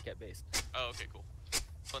 Grabbed a new Vic at base. Oh, okay, cool.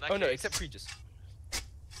 So in that Oh no, case- except Regis.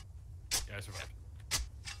 Yeah, I survived.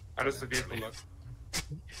 How does the vehicle look?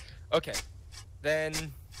 Okay, then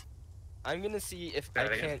I'm gonna see if I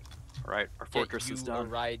That again. can't Right, our get fortress you is a done.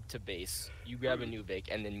 ride to base. You grab a new Vic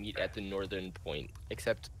and then meet at the northern point.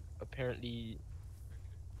 Except apparently,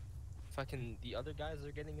 fucking the other guys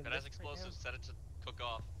are getting in. It has explosives. Set it to cook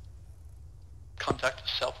off. Contact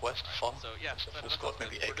southwest from. So yeah, set it up.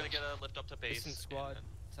 maybe We're gonna get a lift up to base. Distant squad,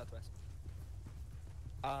 southwest.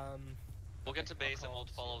 We'll get to base and we'll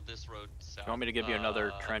follow this road south. You want me to give you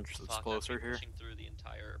another trench that's fuck, closer I've been here? pushing through the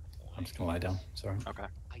entire point. I'm just gonna lie down. Sorry. Okay.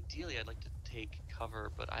 Ideally, I'd like to take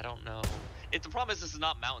cover, but I don't know. The problem is this is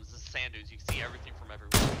not mountains. This is sand dunes. You can see everything from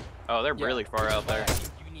everywhere. Oh, they're really far out there.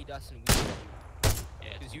 You need us and we need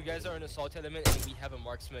you. Because you guys are an assault element and we have a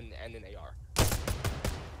marksman and an AR.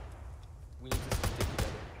 We need to stick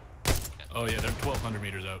together. Oh yeah, they're 1,200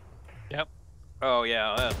 meters out. Yep. Oh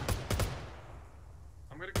yeah,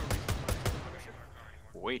 I'm gonna go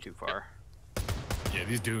way too far. Yeah,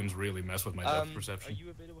 these dunes really mess with my depth perception. Are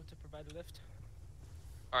you available to provide a lift?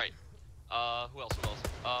 Alright. Who else?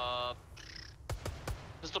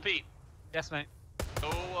 Pistol Pete. Yes, mate. Go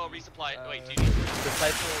resupply. Wait, do you need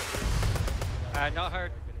Disciple. Not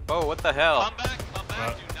hurt. Oh, what the hell? Come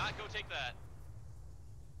back. Do not go take that.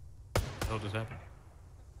 What the hell just happened?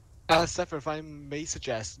 Sefrou, if I may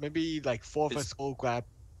suggest, maybe like 4 of us all grab.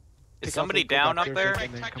 Is somebody down up there?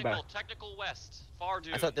 Technical west. Far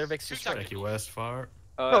dudes. I thought their Vic's just Techie West, far.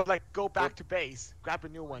 No, like go back to base, grab a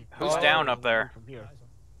new one. Who's down up there? From here.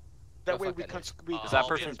 That way we can. Is that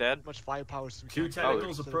person dead? Much firepower. So we Two can-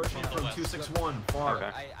 technicals approaching from 261. Far.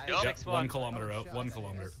 Okay. Yep, 1 kilometer out. 1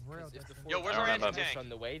 kilometer. Yo, where's our anti-tank? On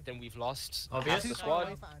the way, then we've lost Obvious. half the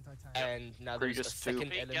squad, and now there's a Regis two. second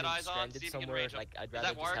Get element eyes on, stranded see if you can somewhere. range 'em. Like I'd Is rather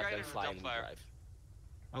that just wire have guide them or fly and dumbfire? drive.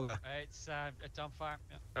 Okay. It's a dumbfire.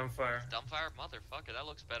 Yeah. Dumbfire. Dumbfire? Motherfucker, that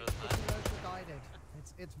looks better than that. It's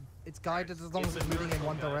guided. It's guided as long as it's moving in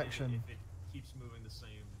one direction. If it keeps moving the same.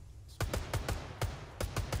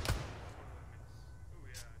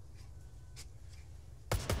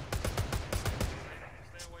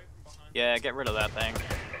 Yeah, get rid of that thing.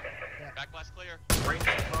 Backblast clear. Range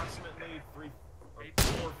approximately 450.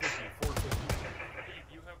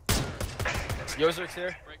 450. Yours are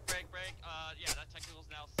clear. Break. Yeah, that technical's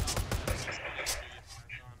now south.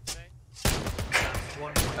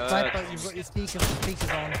 Sniper, you've got your speakers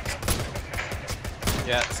on.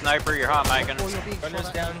 Yeah, sniper, you're hot, Mike. Or you're being Runners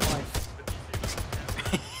shot down. at twice.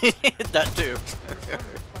 That too.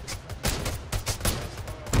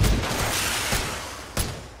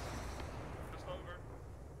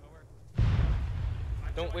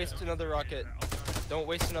 Don't waste another rocket. Don't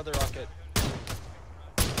waste another rocket.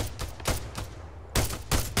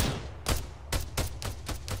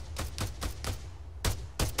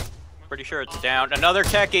 Pretty sure it's down. Another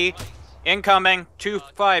techie. Incoming.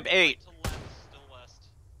 258.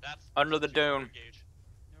 Under the dune.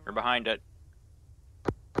 Or behind it.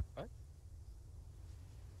 What?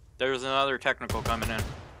 There's another technical coming in.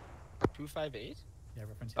 258? Yeah,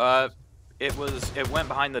 reference. It went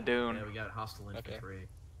behind the dune. Yeah, we got hostile infantry.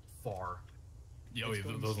 Far. Yo, yeah,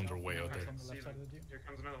 those ones are way out there. Here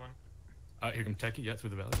comes another one. Here comes Techie, yeah, through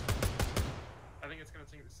the valley. I think it's gonna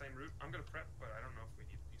take the same route. I'm gonna prep, but I don't know if we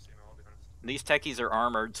need PCML, I'll be honest. These techies are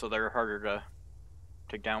armored, so they're harder to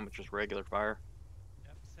take down with just regular fire.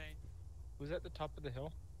 Yep, same. Who's at the top of the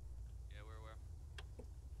hill? Yeah, where?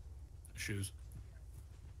 Shoes.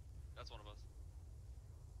 That's one of us.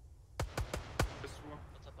 This one.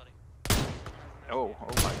 What's up, buddy? Oh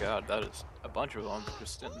my god, that is a bunch of them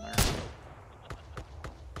just sitting there.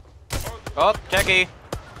 Oh, techie!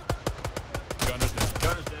 Gunner's down.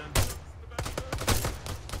 Gunner's down.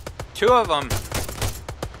 2 of them!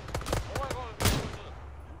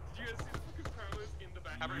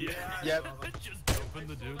 Yep. Just jumping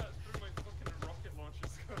the dude.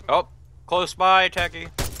 Oh, close by, techie.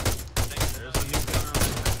 There's a new gunner.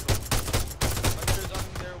 Hunters on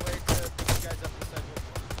their way to pick you guys up the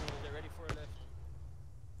sidewalk. Get ready for a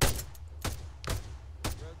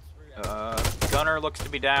lift. Gunner looks to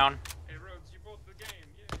be down. Hey, Rhodes, you bought the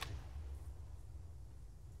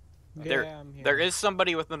game, There is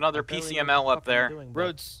somebody with another PCML up there.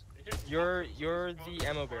 Rhodes, you're the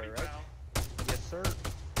ammo bearer, right? Yes, sir.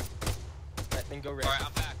 Right, then go red. Alright,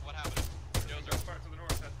 I'm back. What happened? Joe's far to the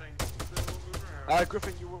north, that thing still moving around.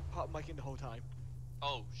 Griffin, you were hot micing the whole time.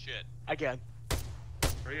 Oh, shit. Again.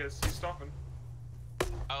 There he is. He's stopping.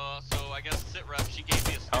 So I guess sit rep, she gave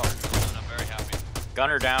me a sticker, and I'm very happy.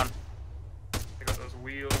 Gunner down. I got those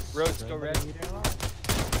wheels. Rhodes, go red.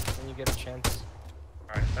 When you get a chance.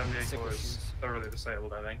 Alright, that vehicle is thoroughly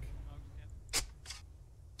disabled, I think.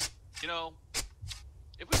 You know,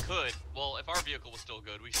 if we could, well, if our vehicle was still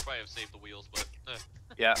good, we should probably have saved the wheels, but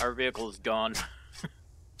Yeah, our vehicle is gone.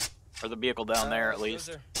 Or the vehicle down there, at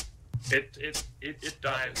least. It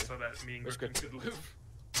died so that me and Griffin could live.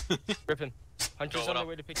 Griffin, Hunter's Go, on what their up?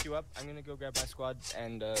 way to pick you up. I'm gonna go grab my squad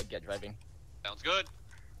and get driving. Sounds good.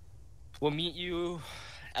 We'll meet you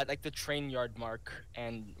at like the train yard mark,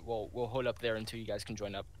 and we'll hold up there until you guys can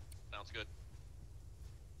join up. Sounds good.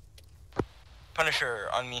 Punisher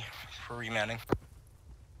on me for remanning.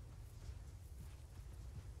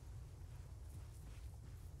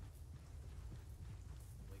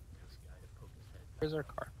 Where's our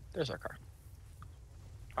car? There's our car.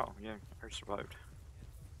 Oh, yeah, I survived.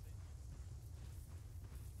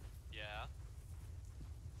 Yeah.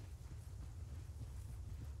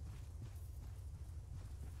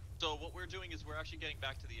 So what we're doing is we're actually getting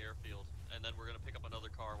back to the airfield, and then we're gonna pick up another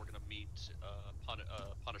car. We're gonna meet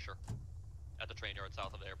Punisher at the train yard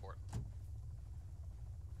south of the airport.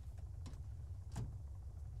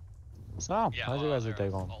 So, Yeah, how's you guys' there, day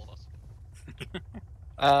going? all of us.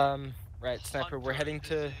 Right, Sniper, we're heading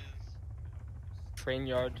to train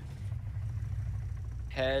yard.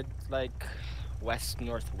 Head like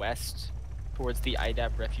west-northwest towards the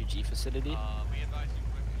IDAP refugee facility. We advise you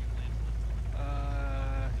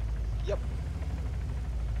land. Yep.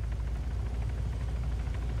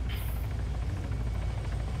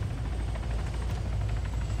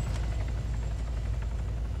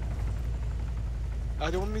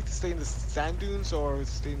 Do you want me to stay in the sand dunes or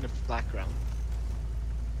stay in the flat ground?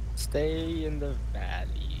 Stay in the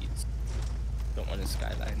valleys. Don't want a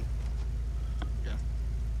skyline. Yeah.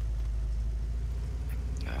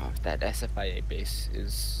 Oh, that SFIA base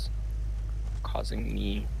is causing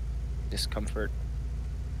me discomfort.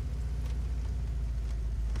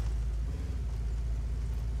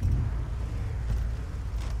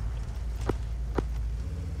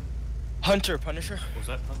 Hunter, Punisher. Was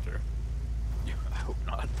that Hunter? Yeah, I hope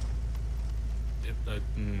not.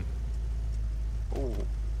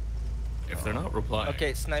 If they're not replying.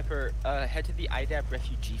 Okay, Sniper, head to the IDAP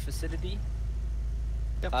refugee facility.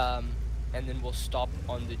 Yep. And then we'll stop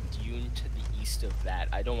on the dune to the east of that.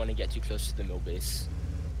 I don't want to get too close to the mill base.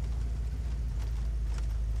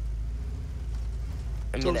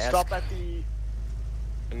 I'm gonna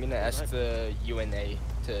ask the UNA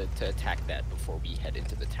to attack that before we head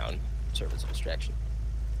into the town. Serve as a distraction.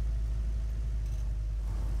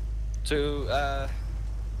 So,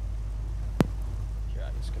 here,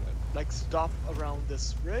 I'm just gonna... Like, stop around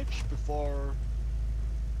this ridge before...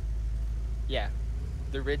 Yeah.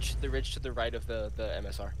 The ridge to the right of the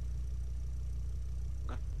MSR.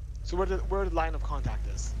 Okay. So where the line of contact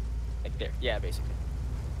is? Like there. Yeah, basically.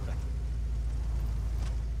 Okay.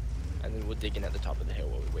 And then we'll dig in at the top of the hill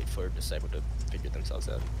while we wait for Disciple to figure themselves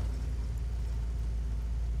out.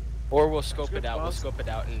 Or we'll scope it out. We'll scope it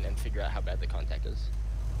out and figure out how bad the contact is.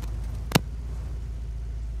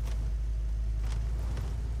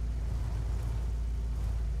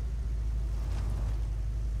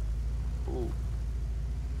 Ooh.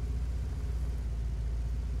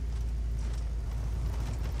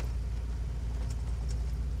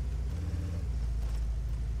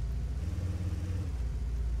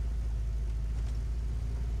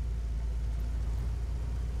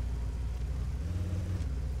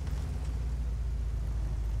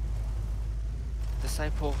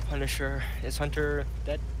 Disciple, Punisher. Is Hunter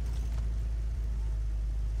dead?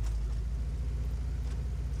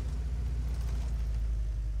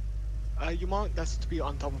 You want that to be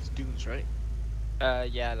on top of the dunes, right?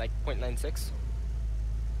 Yeah, like 0.96.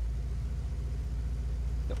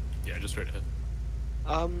 Yeah, just straight ahead.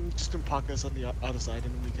 Just gonna park us on the other side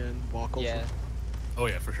and we can walk over. Yeah. Oh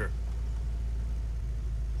yeah, for sure.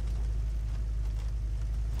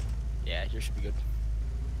 Yeah, here should be good.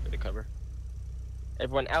 Good to cover.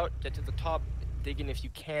 Everyone out, get to the top, dig in if you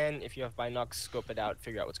can. If you have binocs, scope it out,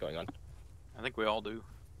 figure out what's going on. I think we all do.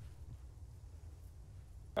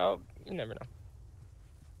 Oh, you never know.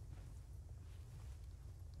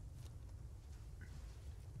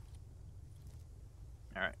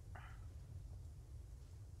 Alright.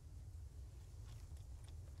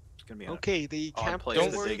 It's gonna be okay, the odd camp. place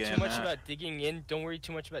Don't to worry dig too in much at. about digging in. Don't worry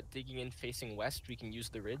too much about digging in facing west. We can use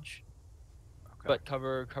the ridge. Okay. But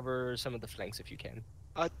cover some of the flanks if you can.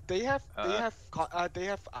 They have ion contract.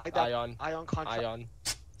 Ion.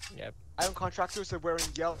 Yep. Ion contractors are wearing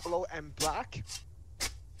yellow and black.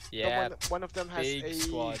 Yeah. One of them has big a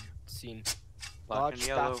squad scene. Black and large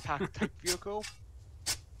yellow. backpack type vehicle.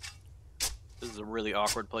 This is a really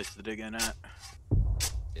awkward place to dig in at.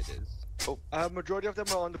 It is. Oh. Majority of them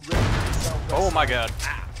are on the ridge. Oh my god.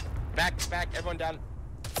 Back, everyone down.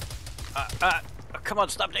 Come on,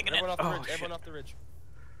 stop digging Everyone it. off the Oh, ridge. shit. Everyone off the ridge.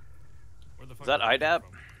 Where the fuck Is that are they IDAP?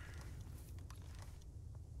 from?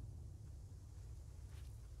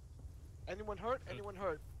 Anyone hurt? Anyone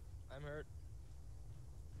hurt? I'm hurt.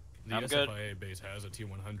 The I'm good. SFIA base has a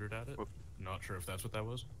T-100 at it. Whoop. Not sure if that's what that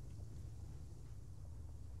was.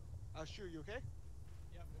 Sure, you okay?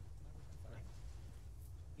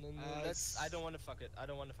 No, I don't want to fuck it. I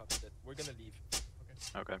don't want to fuck with it. We're gonna leave.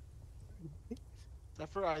 Okay.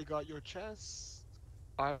 Zephyr, I got your chest.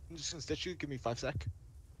 I'm just gonna stitch you. Give me 5 sec.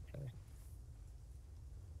 Okay.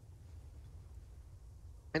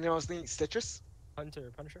 Anyone else need stitches?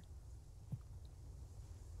 Punisher.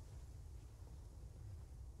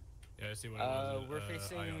 Yeah, I see what it was. We're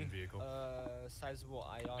facing Ion vehicle. sizable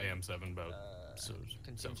ion. AM7 about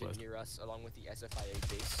contingent southwest. near us, along with the SFIA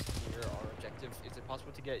base near our objective. Is it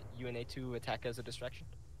possible to get UNA to attack as a distraction?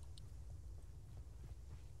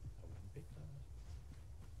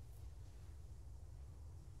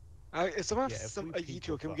 If someone Yeah, has if some we a peek, E2,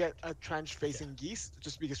 we're can we get a trench facing geese?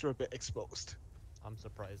 Just because we're a bit exposed. I'm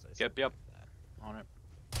surprised I said Yep. that. On it.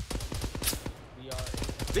 We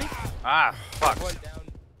are. Ah, fuck. Everyone down.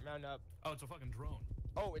 Round up. Oh, it's a fucking drone.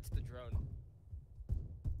 Oh, it's the drone.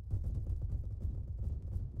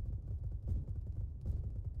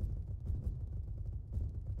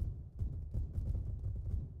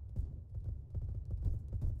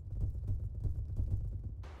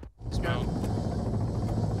 Scout.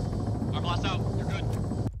 Arm blast out. You're good.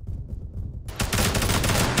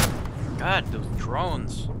 God, those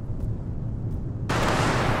drones.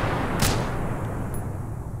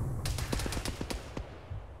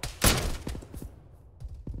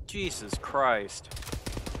 Jesus Christ.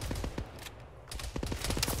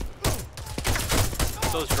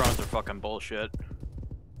 Those drones are fucking bullshit.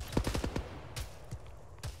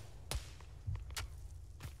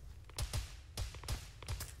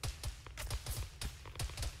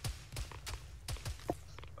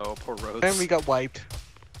 Oh, poor Rhodes. And we got wiped.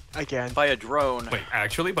 Again. By a drone. Wait,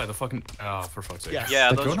 actually, by the fucking. Oh, for fuck's sake. Yeah,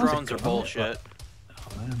 The those drone has a drones are gun on it, bullshit.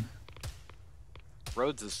 Oh man.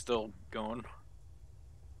 Rhodes is still going.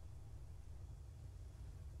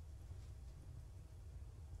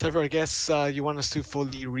 Trevor, I guess you want us to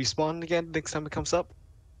fully respawn again next time it comes up?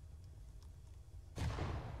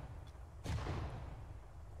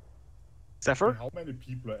 Zephyr? How many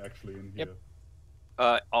people are actually in here?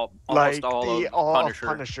 Almost Like all the of all of Punisher.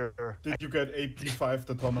 Punisher. Did you get AP5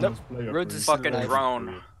 the autonomous player? Rhodes for is Fucking instance?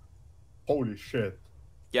 drone. Holy shit.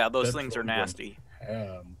 Yeah, those That's things are so nasty.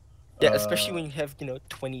 Damn. Yeah, especially when you have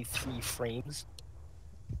 23 frames.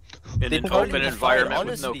 In They'd an probably open be environment fine,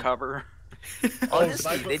 with no honestly. cover. Honestly,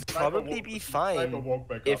 Sniper- they'd probably walk- be sniper fine walk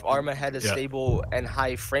back if up. Arma had a Yeah. stable and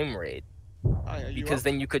high frame rate. Because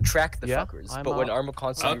then you could track the Yeah, fuckers. I'm But when up. Arma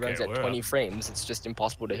constantly Okay, runs at we're 20 up. frames, it's just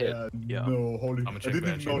impossible to hit. Yeah. No, holy. I'ma I check didn't that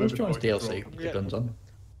even shit. know Those that drones it was DLC broken. with the guns on.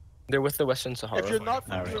 They're with the Western Sahara. If you're not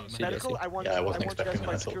Alright, from so medical, I want Yeah, I you, I wasn't want you guys expecting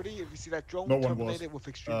by that at all. security. If you see that drone, No one terminate was. it with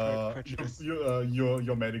extreme prejudice.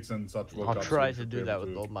 Your medics and such. I'll try to do that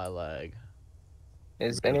with all my lag.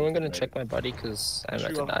 Is anyone gonna check my body? Because I'm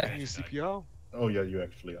about to die. Use CPR. Oh yeah, you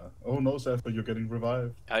actually are. Oh no, Seth, you're getting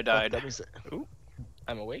revived. I died. That means Ooh,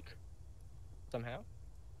 I'm awake. Somehow.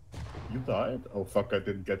 You died? Oh fuck, I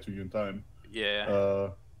didn't get to you in time. Yeah.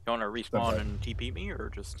 Uh, You want to respawn and TP me, or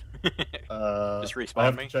just just I respawn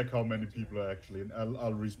have me? to check how many people are actually in.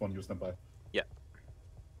 I'll respawn you, stand by. Yeah.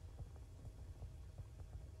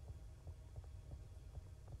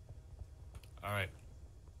 Alright.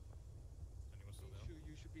 Anyone still down?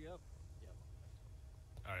 you should be up.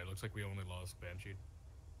 Alright, looks like we only lost Banshee.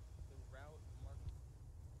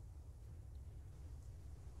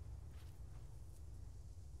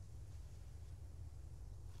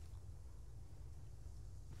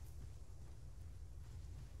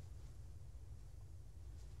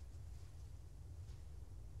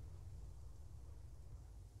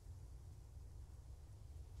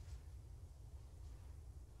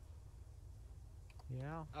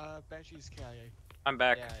 Yeah. Banshee's KIA. I'm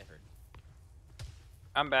back. Yeah, I heard.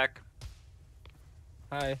 I'm back.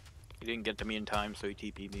 Hi. He didn't get to me in time, so he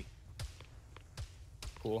TP'd me.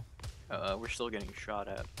 Cool. We're still getting shot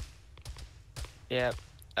at. Yeah.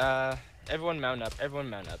 Everyone mount up. Everyone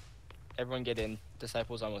mount up. Everyone get in.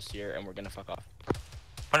 Disciple's almost here, and we're gonna fuck off.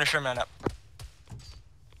 Punisher, mount up.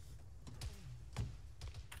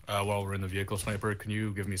 While we're in the vehicle, Sniper, can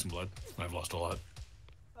you give me some blood? I've lost a lot.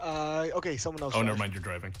 Okay, someone else. Oh, drive. never mind, you're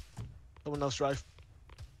driving. Someone else drive.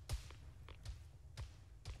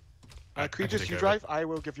 I can Creatures, take you care of drive. I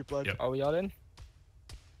will give you blood. Yep. Are we all in?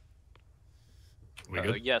 We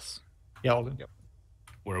good? Yes. Yeah, all in. Yep.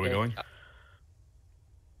 Where are we going?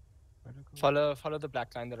 Follow the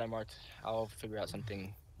black line that I marked. I'll figure out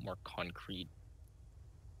something more concrete.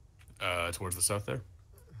 Towards the south there?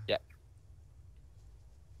 Yeah.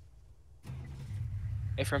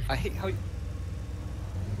 Ephraim, I hate how you...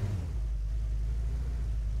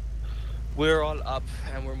 We're all up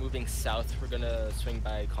and we're moving south. We're gonna swing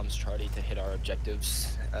by comms Charlie to hit our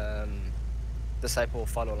objectives. Disciple will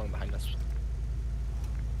follow along behind us.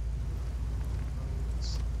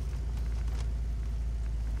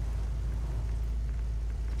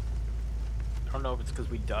 I don't know if it's because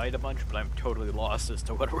we died a bunch, but I'm totally lost as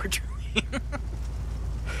to what we're doing.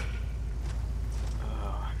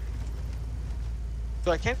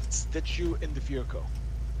 So I can't stitch you in the vehicle.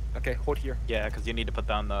 Okay, hold here. Yeah, because you need to put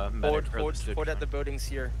down the medic Hold at the buildings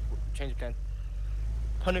here. Change of plan.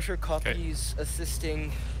 Punisher copies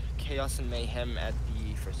assisting Chaos and Mayhem at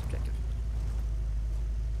the first objective.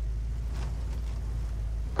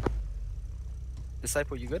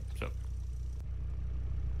 Disciple, you good? So.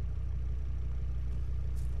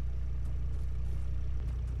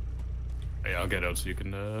 Hey, I'll get out so you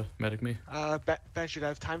can medic me. Ben, should I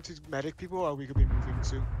have time to medic people, or we could be moving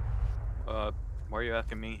soon? Why are you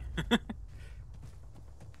asking me?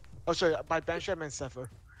 Oh, sorry. By Banshee, I meant Sefrou.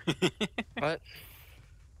 What?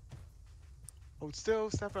 Oh, still,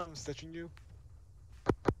 Sefrou, I'm stitching you.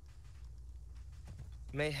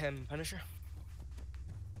 Mayhem, Punisher.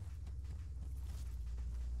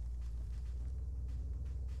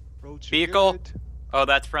 Roach, Vehicle. good. Oh,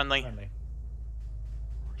 that's friendly.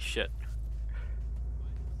 Shit.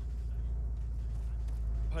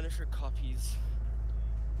 Punisher copies.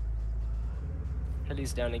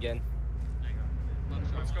 Heli's down again.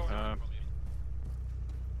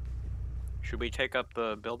 Should we take up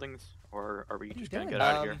the buildings, or are we just gonna doing? get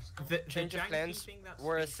out of here? Change of plans.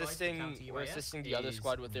 We're assisting the other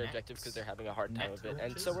squad with their objective because they're having a hard time of it,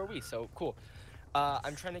 and so are we. So cool.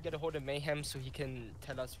 I'm trying to get a hold of Mayhem so he can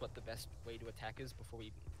tell us what the best way to attack is before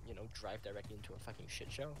we, drive directly into a fucking shit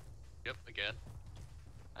show. Yep, again.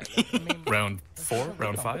 Round 4?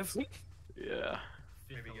 Round 5? Yeah.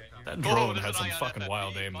 That drone had some fucking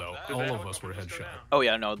wild aim, though. All of us were headshot. Oh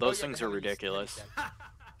yeah, no, those things are ridiculous.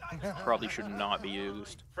 Probably should not be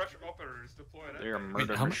used. Fresh operators deployed. They are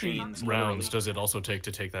murder How machines. many rounds does it also take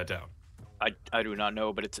to take that down? I do not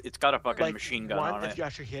know, but it's got a fucking Like, machine gun one, on if it. you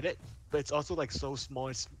actually hit it, but it's also like so small,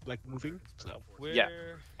 it's like moving. So. Yeah. Well,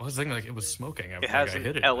 I was thinking like it was smoking after It has I an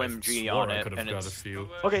hit it. LMG I swore on I it, could have and got a it's- few.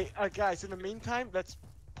 Okay, guys. In the meantime, let's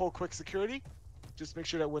pull quick security. Just make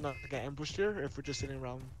sure that we're not gonna get ambushed here if we're just sitting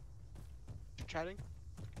around chatting.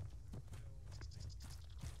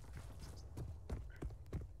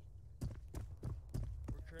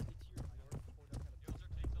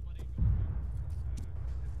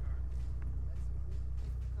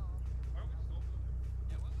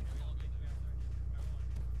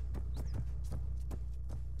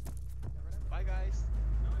 Bye, guys.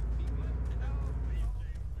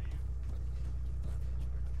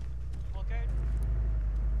 Okay.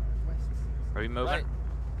 Are we moving? Right.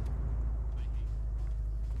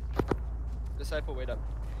 Disciple, wait up.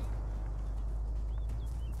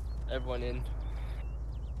 Everyone in.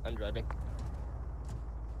 I'm driving.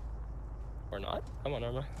 Or not? Come on,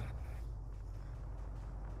 Arma.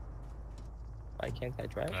 Why can't I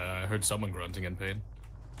drive? I heard someone grunting in pain.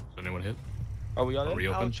 Is anyone hit? Are we all in? Are we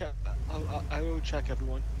open? I'll check. I will check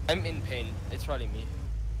everyone. I'm in pain. It's probably me.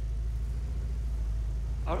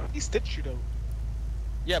 I already stitched you though.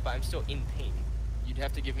 Yeah, but I'm still in pain. You'd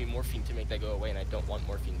have to give me morphine to make that go away, and I don't want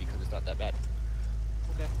morphine because it's not that bad.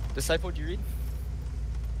 Okay. Disciple, do you read?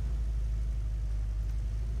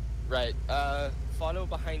 Right. Follow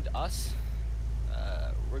behind us.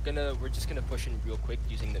 We're just gonna push in real quick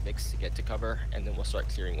using the VIX to get to cover, and then we'll start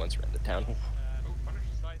clearing once we're in the town.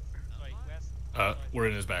 We're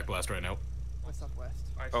in his back blast right now. West up west.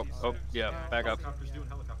 Oh, yeah, back up.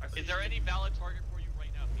 Is there any valid target for you right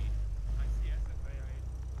now, Pete?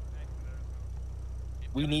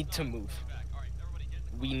 We need to move.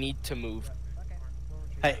 We need to move.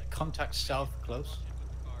 Hey, contact south close.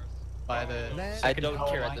 By the I don't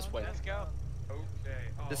care at this point. Let's go. Okay.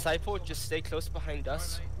 Disciple, just stay close behind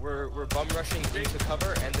us. We're bum rushing into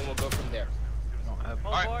cover, and then we'll go from there.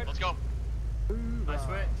 Alright, let's go. Nice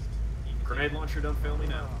way. Grenade launcher, don't fail me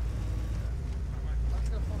now.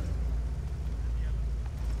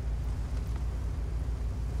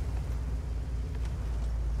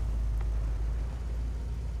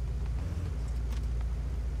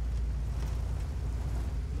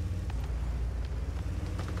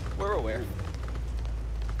 We're aware.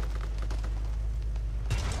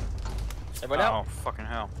 Everyone out? Oh, fucking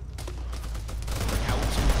hell.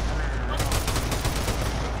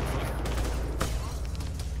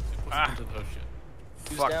 Ah.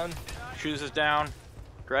 Shoes Fuck. down. Shoes is down.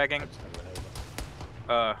 Dragging.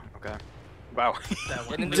 Okay. Wow.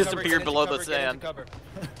 Disappeared below the sand. Can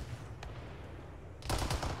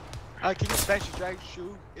you smash your drag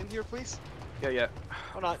shoe in here, please? Yeah.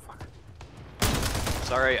 Hold on.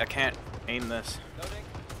 Sorry, I can't aim this.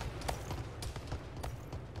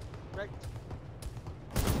 Right.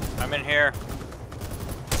 I'm in here.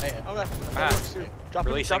 Hey, okay. Drop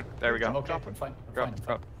Releasing. Drop. There we go. I'm okay. I'm fine. I'm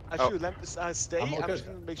fine. Actually, let me stay. I'm all I'm good. just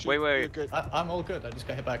gonna make sure Wait. you're good. I'm all good. I just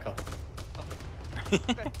got hit by a car.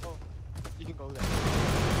 Okay. Oh, you can go there.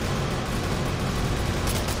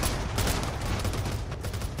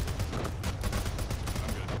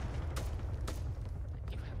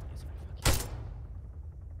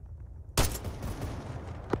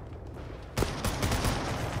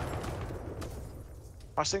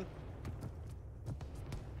 Passing.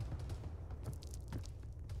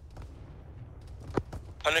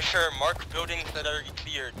 Punisher, mark buildings that are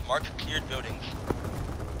cleared. Mark cleared buildings.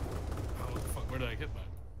 Oh, what the fuck? Where did I hit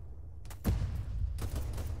that?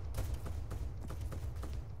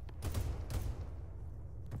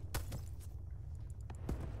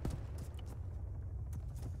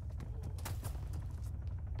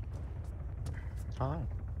 Hi.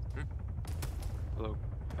 Hello.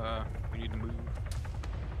 We need to move.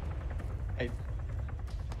 Hey.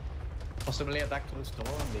 Possibly at that closed door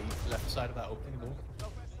on the left side of that opening door.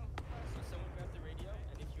 Someone grab the radio,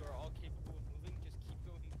 and if you are all capable of moving, just keep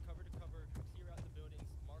going cover to cover, clear out the buildings,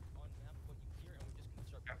 mark on map what you clear, and we're just gonna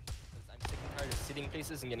start pushing. Because I'm sick and tired of sitting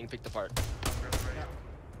places and getting picked apart.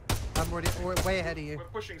 I'm ready. We're way ahead of you. We're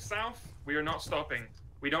pushing south. We are not stopping.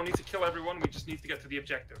 We don't need to kill everyone. We just need to get to the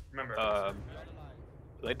objective. Remember.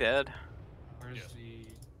 They dead.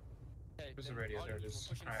 Where's the radio? There it is.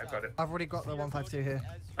 Alright, I've got it. I've already got the 152 here.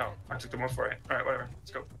 Oh, I took the 148. Alright, whatever.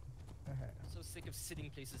 Let's go. I'm so sick of sitting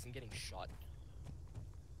places and getting shot.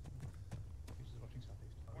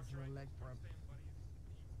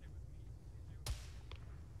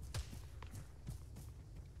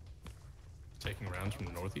 Taking rounds from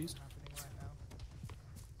the northeast.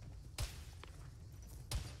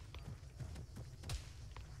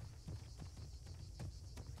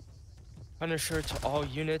 Punisher to all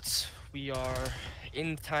units. We are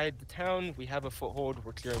inside the town. We have a foothold.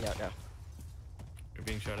 We're clearing out now. You're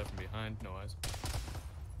being shot at from behind. No eyes.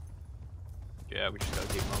 Yeah, we just gotta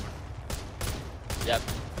keep moving. Yep.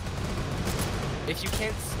 If you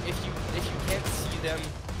can't see them,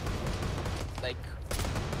 like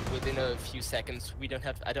within a few seconds, we don't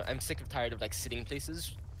have. I'm sick and tired of like sitting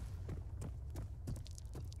places.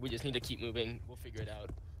 We just need to keep moving. We'll figure it out.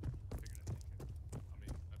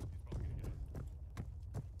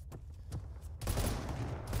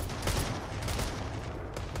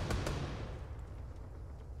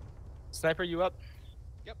 Sniper, you up?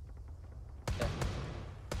 Yep. Okay.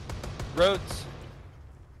 Roads.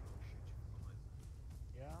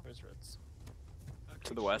 Yeah. Where's Roads?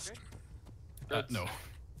 To the west. Roads. No.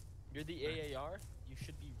 You're the AAR. You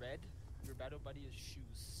should be red. Your battle buddy is shoes.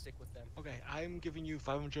 Stick with them. Okay, I'm giving you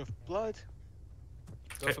 500 of blood.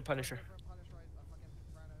 Go for Punisher.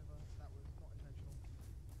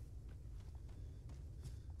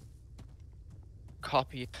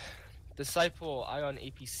 Copy. Disciple, eye on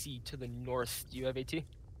APC to the north. Do you have AT?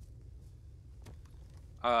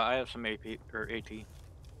 I have some AP or AT.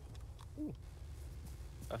 Ooh.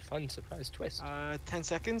 A fun surprise twist. 10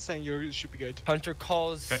 seconds and you should be good. Hunter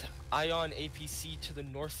calls eye on APC to the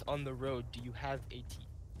north on the road. Do you have AT?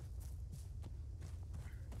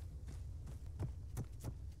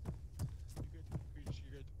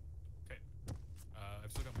 You're good. Okay.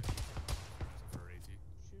 I've still got my for AT.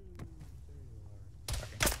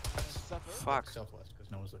 Fuck. Southwest,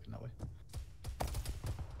 because no one's looking that way.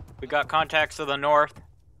 We got contacts to the north.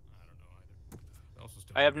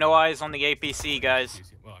 I have no eyes on the APC, guys.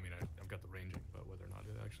 Well, I mean, I've got the ranging, but whether or not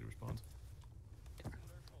it actually responds. The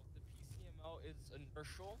PCML is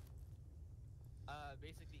inertial.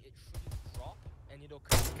 Basically, it shouldn't drop, and it'll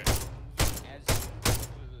continue moving as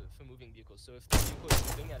for moving vehicles. So if the vehicle is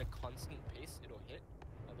moving at a constant pace, it'll hit.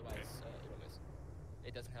 Otherwise, it'll miss.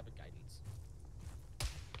 It doesn't have a guidance.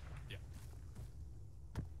 Yeah.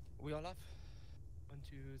 We all up? 1,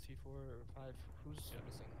 2, 3, 4, 5. Who's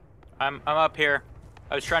missing? I'm up here.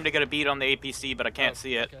 I was trying to get a beat on the APC, but I can't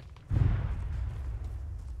see it. Okay.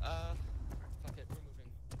 Fuck it, we're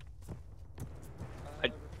moving.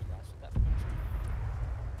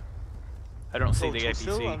 I don't see the Chill,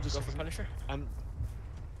 chill, APC. I'm just Go for Punisher.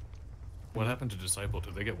 What happened to Disciple?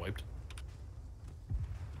 Did they get wiped?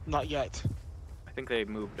 Not yet. I think they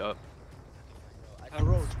moved up.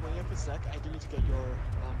 Roach, when you have a sec, I do need to get your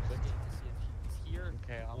click. Here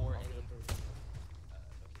Okay, or I'll any go. location.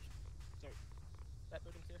 Sorry. That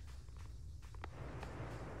building's here.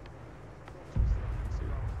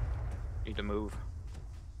 Need to move.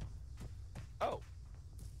 Oh.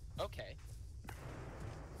 Okay.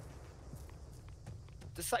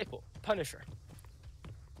 Disciple. Punisher.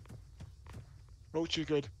 Roach, you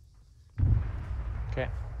good. Okay,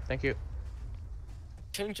 thank you.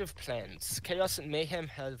 Change of plans. Chaos and Mayhem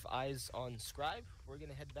have eyes on Scribe. We're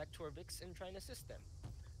gonna head back to our Vix and try and assist them.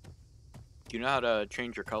 Do you know how to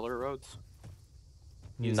change your color, Rhodes?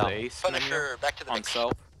 Use No. the ace menu Punisher, back to the on Vix.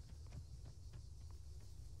 self.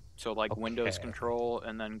 So like Windows Okay. control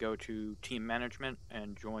and then go to team management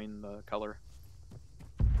and join the color.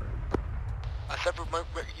 Sefrou,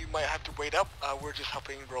 you might have to wait up. We're just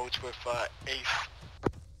helping Rhodes with Ace.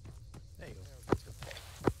 There you go. Do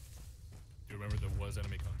you remember there was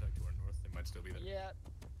enemy contact to our north? They might still be there. Yeah.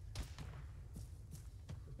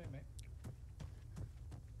 What's my mate?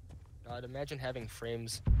 God, imagine having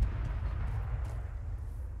frames.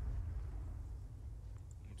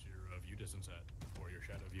 What's your view distance at? Or your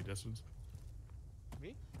shadow view distance?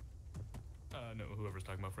 Me? No, whoever's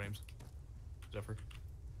talking about frames. Zephyr?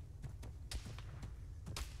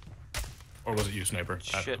 Or was it you, Sniper?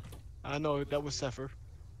 Shit. I know, that was Sefrou.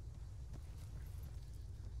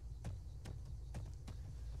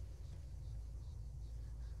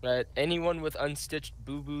 Right, anyone with unstitched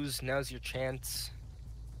boo-boos, now's your chance.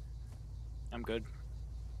 I'm good.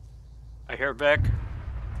 I hear Vic.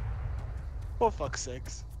 For fuck's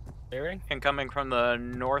sakes. Bearing? Incoming from the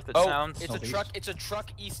north, it Oh, sounds. it's a truck, it's a truck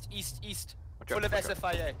east. Watch Full out, of watch out.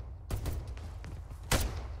 SFIA.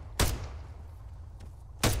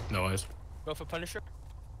 No eyes. Go for Punisher.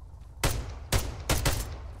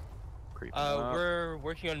 Creeping up. We're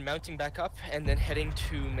working on mounting back up and then heading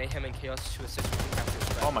to Mayhem and Chaos to assist with the capture of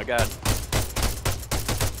Scribe. Oh my god.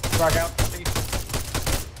 Frag out, please.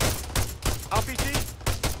 RPG?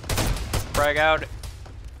 Frag out.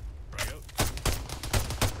 Frag out.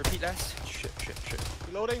 Repeat last. Shit.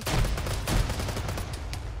 Reloading.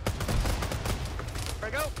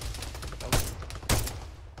 Frag out.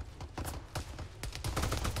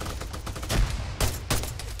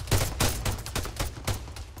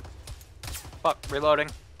 Fuck, reloading.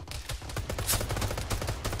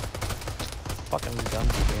 Fucking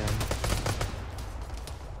guns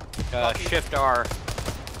again. Shift R.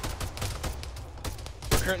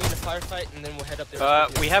 We're currently in a firefight and then we'll head up there.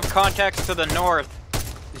 We have contacts to the north.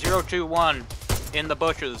 021 in the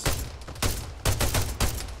bushes.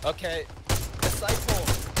 Okay. Disciple.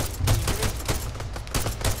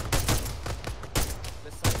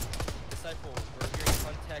 Disciple, we're hearing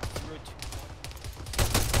contact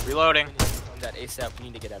 021. Reloading. On that ASAP, we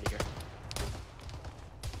need to get out of here.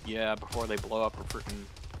 Yeah, before they blow up a freaking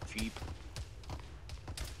Jeep.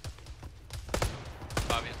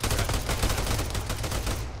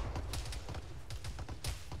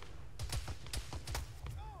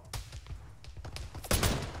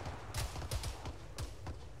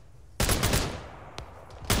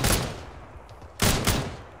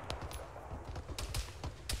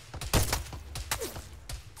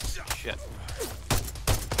 Shit.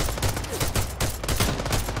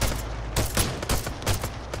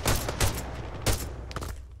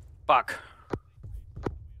 Fuck.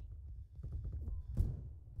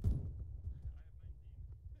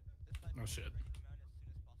 Oh shit.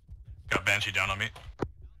 Got Banshee down on me.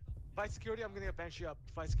 Fight security, I'm gonna get Banshee up.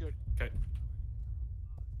 Fight security. Okay.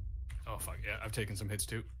 Oh fuck, yeah, I've taken some hits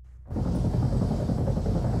too.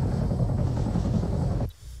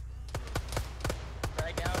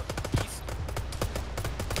 Drag out east.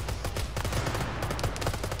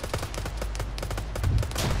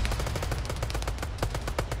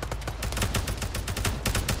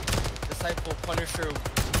 Disciple, Punisher.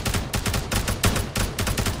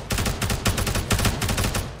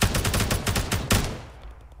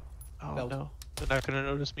 Oh no, they're not gonna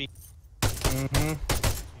notice me. Mm-hmm.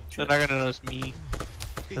 They're not gonna notice me.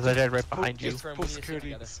 There's a dead right behind you. Full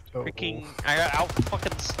security. Freaking, I'll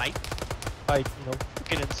fucking snipe. Like, you know,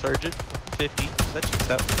 freaking insurgent. 50. That checks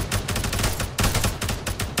out.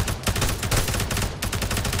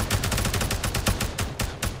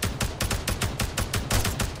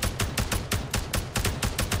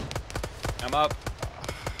 I'm up.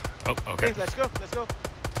 Oh, okay. Let's go.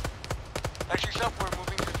 Patch yourself, we're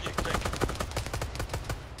moving to the Vic.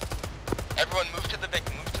 Everyone move to the Vic,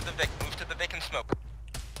 move to the Vic, move to the Vic and smoke.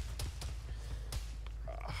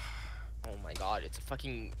 Oh my god, it's a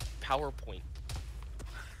fucking PowerPoint.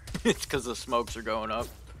 It's because the smokes are going up.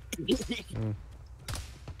 Good.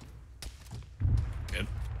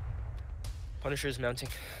 Punisher is mounting.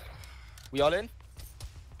 We all in?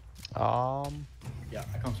 Yeah,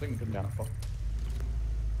 I can't swing good enough.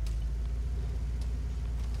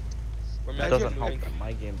 We're That mounting. doesn't help that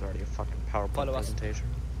my game's already a fucking PowerPoint presentation.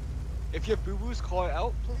 If you have boo-boos, call it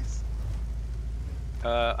out, please.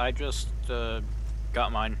 I just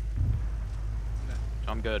got mine.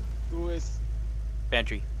 So I'm good. Who is?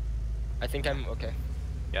 Banshee. I think I'm okay.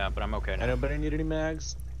 Yeah, but I'm okay now. Anybody need any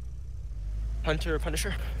mags? Hunter or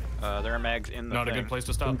Punisher? There are mags in the Not thing. a good place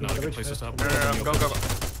to stop. Not a good place to stop. No, go.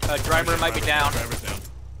 Driver might be down. Driver's down.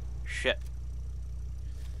 Shit.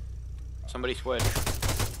 Somebody switch.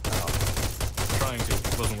 Trying to.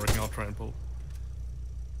 If it wasn't working, I'll try and pull.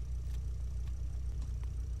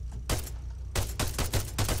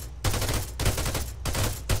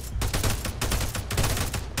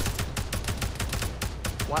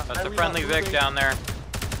 That's a friendly Vic down there.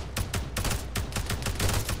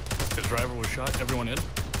 The driver was shot. Everyone in?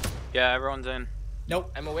 Yeah, everyone's in.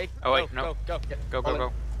 Nope. I'm awake. Oh wait, go, no.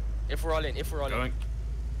 Go. If we're all in, in.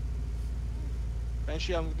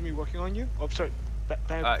 Banshee, I'm gonna be working on you. Oh, sorry.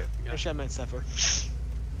 Banshee, I meant Sefrou.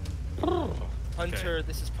 Hunter,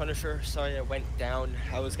 this is Punisher. Sorry I went down.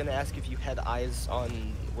 I was gonna ask if you had eyes on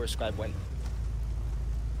where Scribe went.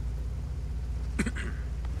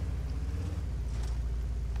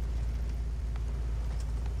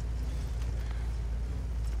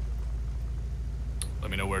 Let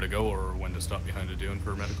me know where to go or when to stop behind a dune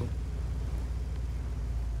for medical.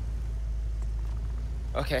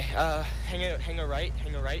 Okay, hang a right,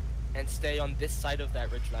 and stay on this side of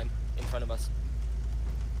that ridge line in front of us.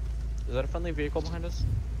 Is that a friendly vehicle behind us?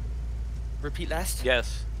 Repeat last?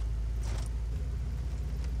 Yes.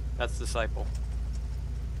 That's Disciple.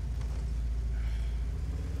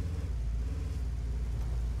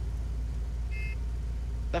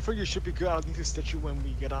 Therefore, you should be good. I'll need to stitch you when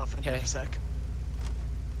we get off in a sec.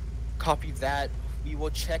 Copy that. We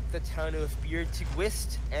will check the town of Beer to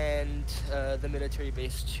Gwist and the military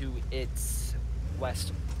base to its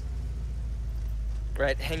west.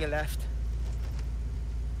 Right, hang a left.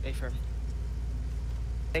 Stay firm.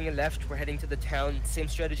 Hang a left, we're heading to the town. Same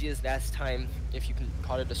strategy as last time, if you can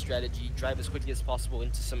call it a strategy. Drive as quickly as possible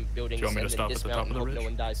into some buildings Do you want me to and stop then at the dismount top and of the hope ridge? no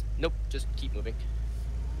one dies. Nope, just keep moving.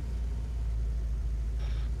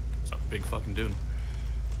 It's a big fucking dune.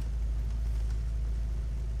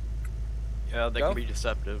 Yeah, they can be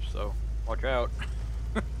deceptive, so watch out.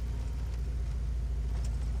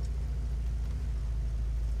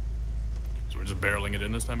 So we're just barreling it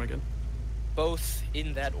in this time again? Both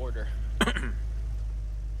in that order.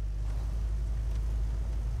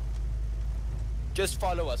 Just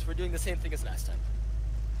follow us. We're doing the same thing as last time.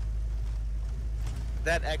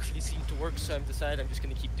 That actually seemed to work, so I've decided I'm just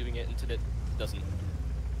going to keep doing it until it doesn't.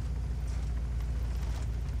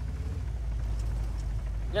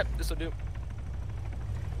 Yep, this'll do.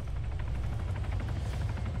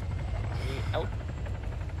 Out.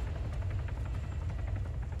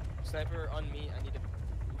 Sniper on me. I need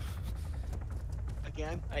a.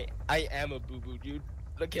 Again? I am a boo-boo, dude.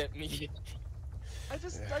 Look at me. I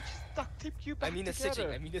just duct taped you back I mean a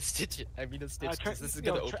together. stitching. I mean a stitch. 'Cause this is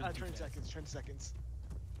gonna open. 20 seconds.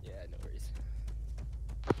 Yeah, no worries.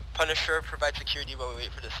 Punisher, provide security while we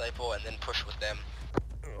wait for Disciple, and then push with them.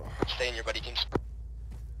 Stay in your buddy teams.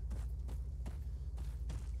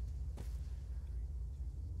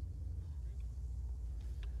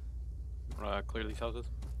 Clear these houses.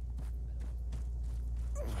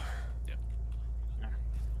 Yeah.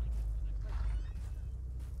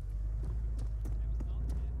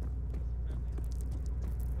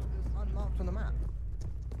 It's unmarked on the map.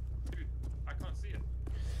 Dude, I can't see it.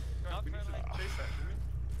 God, we need to chase that, shouldn't we?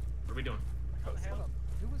 What are we doing? Who was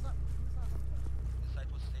that?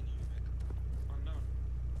 Disciple's staying in your Vic. Unknown.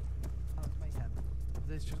 Oh, it's Mayhem.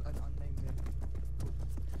 There's just an unnamed vehicle.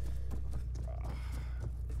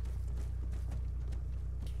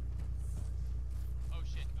 Oh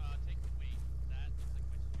shit, take the weight. That looks like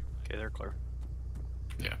my steer. Okay, they're clear.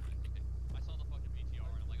 Yeah. I saw the fucking BTR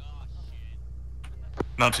and I'm like, oh shit.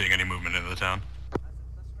 Not seeing any movement into the town.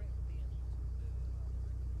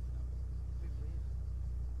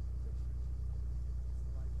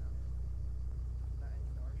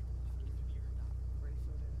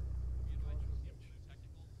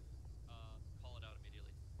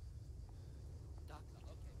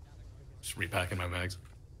 Just repacking my bags.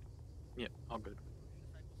 Yeah, all good.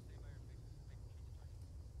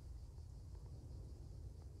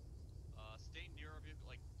 Stay near our vehicle,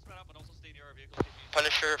 like spread out, but also stay near our vehicle.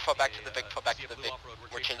 Punisher, fall back to the Vic, fall back to the Vic.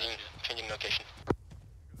 We're changing location.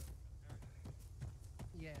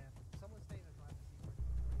 Yeah. Someone stay in the driver's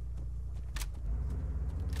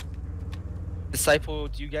seat. Disciple,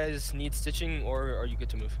 do you guys need stitching or are you good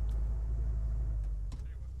to move?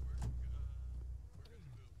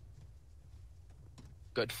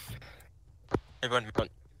 Good. Everyone,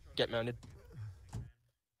 get mounted.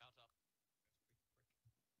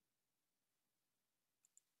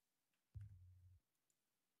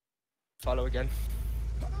 Follow again.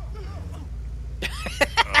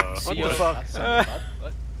 What the fuck?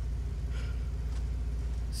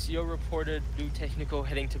 CO reported blue technical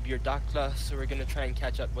heading to Birdakla, so we're gonna try and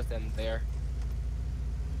catch up with them there.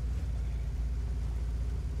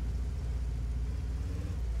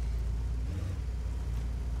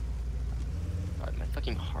 God, my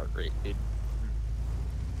fucking heart rate, dude.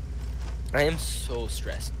 I am so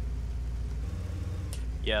stressed.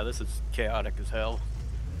 Yeah, this is chaotic as hell.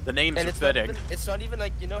 The names And are fitting. it's not even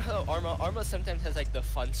like, you know how Arma sometimes has like the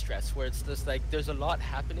fun stress where it's just like there's a lot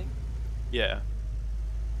happening. Yeah.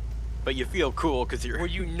 But you feel cool because you're Where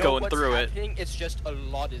you know going what's through happening, it's just a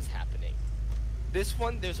lot is happening. This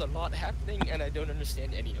one, there's a lot happening and I don't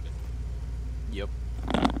understand any of it. Yep.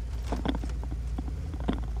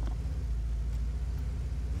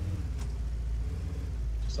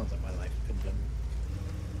 Sounds like my life could be.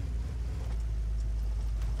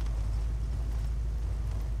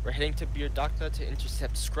 We're heading to Birdakla to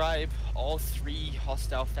intercept Scribe. All three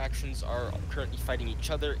hostile factions are currently fighting each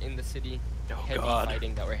other in the city. Oh, Heavy God.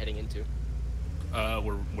 fighting that we're heading into.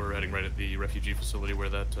 We're heading right at the refugee facility where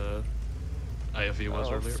that IFV was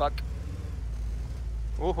Oh, earlier. fuck.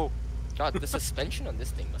 Oh, God, the suspension on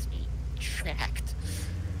this thing must be tracked.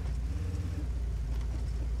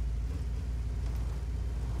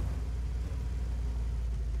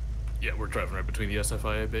 Yeah, we're driving right between the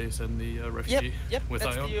SFIA base and the refugee. Yep, with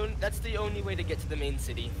that's Ion. that's the only way to get to the main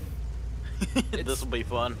city. This will be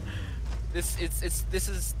fun. This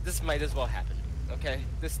might as well happen. Okay,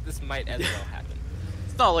 this might as well happen.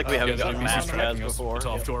 It's not like we haven't yeah, done the mass NPCs are trads tracking us. before. It's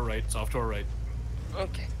off to our right. It's off to our right.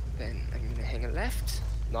 Okay, then I'm gonna hang a left,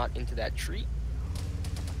 not into that tree.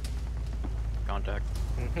 Contact.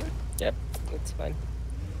 Yep, it's fine.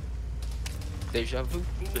 Deja vu.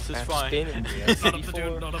 This is I've fine. been in the Not up the before.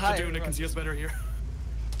 dune. Not up Hi, the dune. It can see us better here.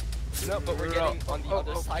 No, but we're getting on the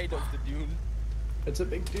other side of the dune. It's a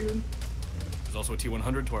big dune. There's also a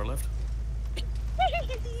T-100 to our left.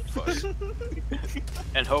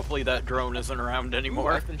 And hopefully that drone isn't around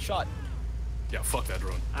anymore. I've been shot. Yeah, fuck that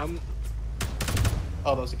drone.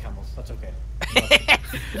 Oh, those are camels. That's okay.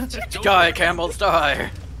 Die, camels, die!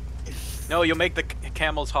 No, you'll make the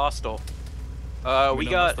camels hostile. We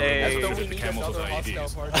got a... That's we need another hostile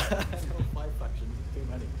party. Five factions, too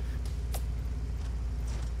many.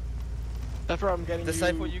 That's where I'm getting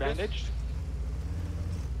Disciple, you you good? bandaged.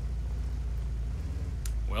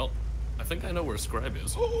 Well, I think I know where Scribe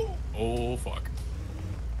is. Oh, fuck.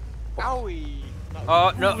 Owie!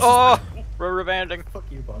 No, oh! We're rebanding. Fuck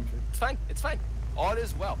you, Bondry. It's fine. It's fine. All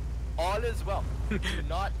is well. All is well. Do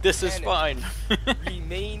not This is panic. fine.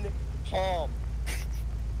 Remain calm.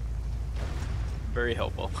 Very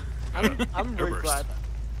helpful. I'm really Airburst. glad.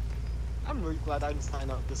 I'm really glad I didn't sign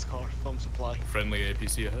up this car from supply. Friendly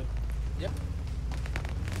APC ahead. Yep.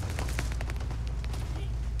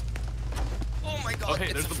 Oh my God! Oh, hey,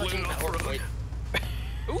 it's there's a the blue fucking off-road.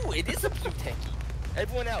 PowerPoint. Ooh, it is a blue tanky.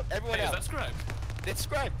 Everyone out! Everyone Hey, is out! that Scribe? It's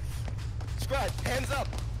Scribe. Scribe, hands up.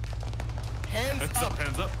 Hands up.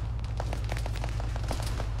 Hands up.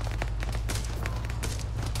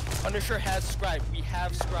 Punisher has Scribe. We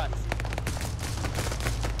have Scribe.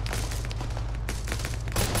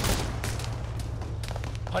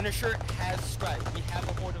 Punisher has Scribe. We have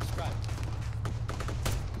a horde of Scribe.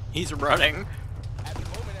 He's running. At the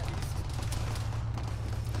moment, at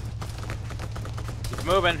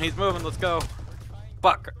least. He's moving, let's go.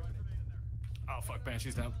 Fuck. Oh, fuck,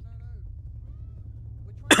 Banshee's down.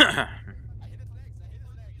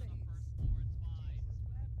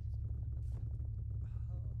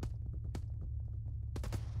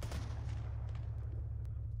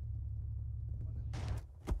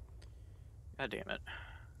 God damn it.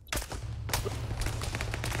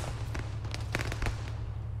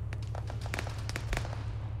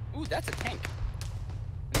 that's a tank.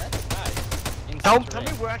 And that's a guy. Tell me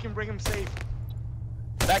where I can bring him safe.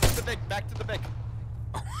 Back to the Vic, back to the Vic.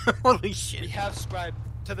 Holy shit. We have Scribe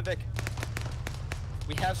to the Vic.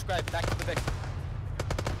 We have Scribe back to the Vic.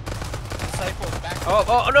 Disciple back to the Vic.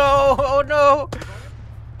 Oh no! Oh no!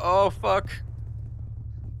 Oh fuck.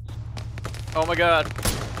 Oh my god.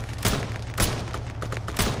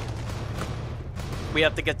 We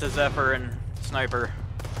have to get to Zephyr and Sniper.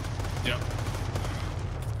 Yep.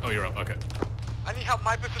 Oh, you're up. Okay. I need help.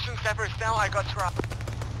 My position, Zephyr is down. I got trapped.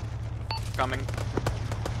 Coming.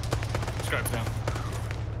 Scribe's down.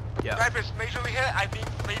 Yeah. Sniper is majorly hit. I think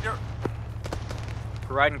major.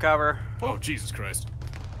 Provide and cover. Oh, Jesus Christ.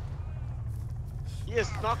 He is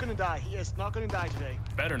not gonna die. He is not gonna die today.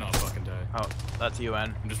 Better not fucking die. Oh, that's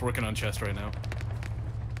UN. I'm just working on chest right now.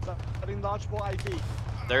 Putting launchable IV.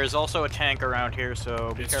 There is also a tank around here,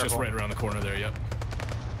 so be It's careful. just right around the corner there, yep.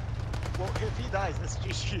 Well, if he dies, it's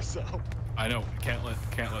GG, so. I know, can't let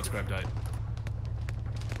Scribe die.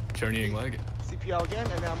 Journeying leg. CPL again,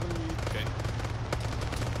 and then I'm gonna need. Okay.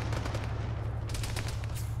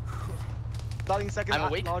 Starting second. I'm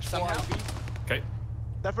awake somehow. IV. Okay.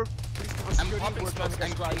 Zephyr, please give us I'm security. popping We're trying smokes. to I'm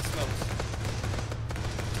get grinding smokes.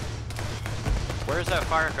 Where's that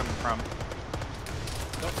fire coming from?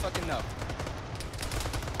 Don't fucking know.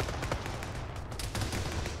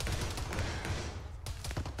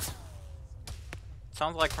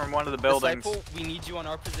 Sounds like from one of the buildings. Disciple, we need you on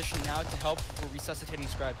our position now to help. We're resuscitating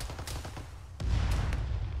Scribe.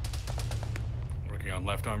 Working on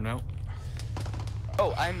left arm now.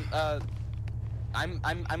 Oh,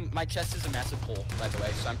 my chest is a massive hole, by the way,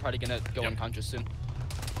 so I'm probably gonna go unconscious soon.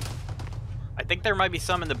 I think there might be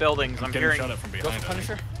some in the buildings. I'm getting hearing. shot at from Go behind. for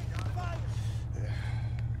Punisher.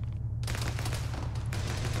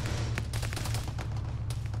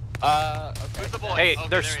 Okay. Where's the boy? Hey, Okay,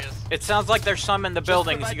 there's. there he is. It sounds like there's some in the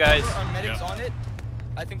buildings, you guys. Our medics on it.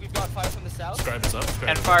 I think we've got fire from the south. Scribe is up.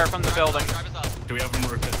 And fire from the building. Do we have him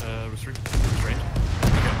restrained?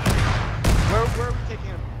 Where are we taking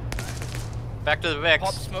him? Back to the Vix.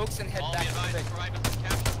 Pop smokes and head back to the Vic.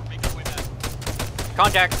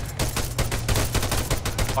 Contact.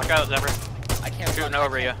 Watch out, Zephyr. I can't Shooting run.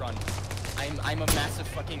 over I you. can't run. I'm a massive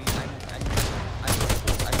fucking.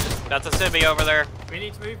 I'm just. That's a civvy over there. We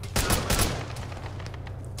need to move.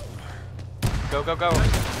 Go, go, go.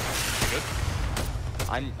 Good.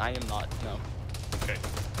 I am not. No. Okay.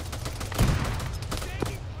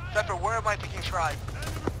 Zephyr, where am I taking Scribe?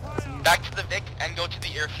 Back to the Vic and go to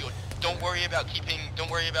the airfield. Don't worry about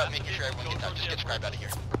making sure everyone gets out. Just get Scribe out of here.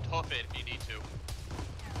 Tough it if you need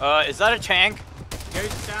to. Is that a tank?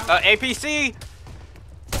 APC!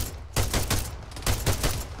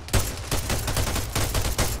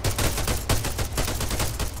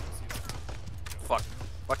 Fuck.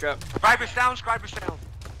 Watch out. Scribe is down. Scribe is down.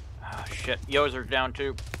 Ah, shit. Yos are down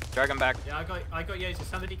too. Drag him back. Yeah, I got Yosa.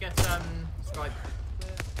 Somebody get Scribe.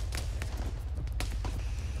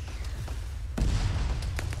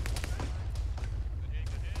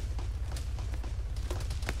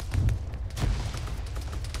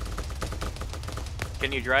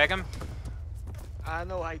 Can you drag him?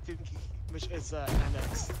 No, I think it's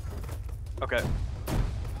annex. Okay.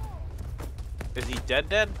 Is he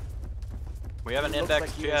dead? We haven't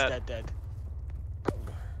indexed like yet. Dead.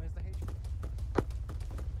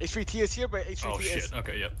 H3T is here, but H3T Oh is. shit.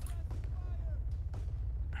 Okay. Yep.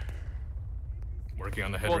 Working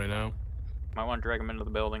on the head Well- right now. Might want to drag him into the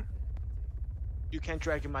building. You can't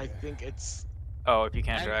drag him. I think it's. Oh, if you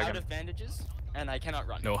can't I'm drag out him. of bandages and I cannot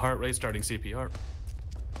run. No heart rate. Starting CPR.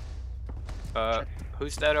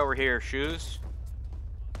 Who's dead over here? Shoes?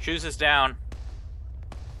 Shoes is down.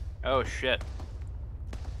 Oh shit.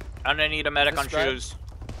 I'm gonna need a medic on Scribe? Shoes.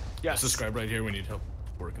 Yes. This is Scribe right here. We need help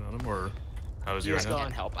working on him, or how is he Yes, right now?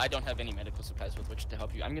 can't help. I don't have any medical supplies with which to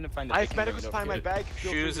help you. I'm gonna find a I have Vic and medical bring it supply in over my here. bag.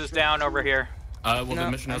 Feel Shoes free is to down to- over here. Well, No, the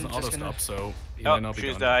mission I'm hasn't just auto gonna- stopped, so he Oh, might not be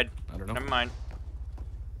Shoes gone. died. I don't know. Never mind.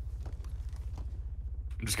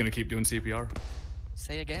 I'm just gonna keep doing CPR.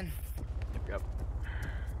 Say again. Yep.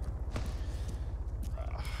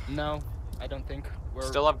 No, I don't think. We're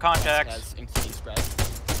Still have contacts. Has including Scribe.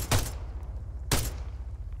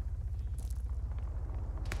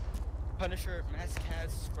 Punisher, Mask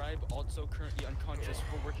has Scribe also currently unconscious.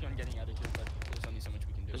 We're working on getting out of here, but there's only so much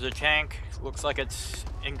we can do. There's a tank. Looks like it's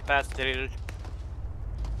incapacitated.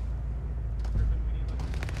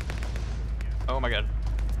 Oh my god.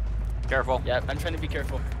 Careful. Yeah, I'm trying to be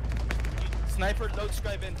careful. Sniper, load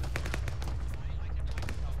Scribe in.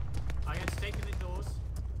 I'm going to take him indoors.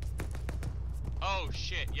 Oh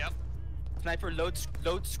shit, yep. Sniper, load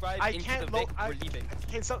Scribe I into can't the load. Vic. We're leaving.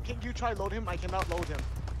 Can you try load him? I cannot load him.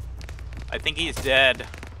 I think he's dead.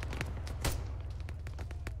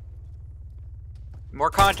 More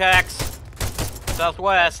contacts.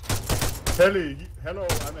 Southwest. Hello,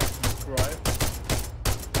 I'm actually Scribe.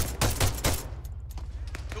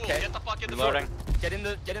 Cool, get the fuck in the Reloading. Get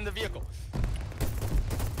in the vehicle.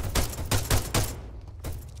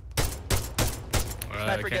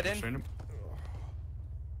 Sniper, get in.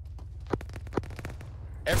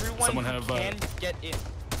 Everyone Someone who have, can get in.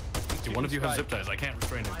 Do one of you have zip ties? I can't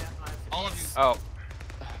restrain him. All of you. Oh.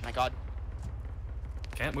 Oh my god.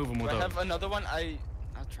 Can't move him Do I without. have another one? I'll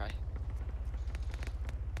try.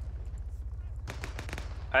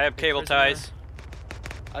 I have cable ties.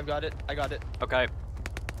 I've got it. I got it. Okay.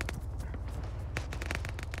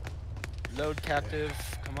 Load captive.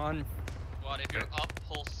 Come on. Squad, if you're up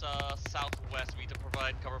pulse southwest, we need to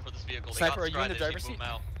provide cover for this vehicle. Sniper, are you in the driver's seat?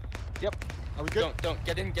 Yep. Are we good? Don't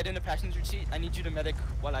get in the passenger seat. I need you to medic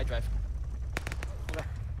while I drive.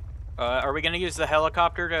 Are we gonna use the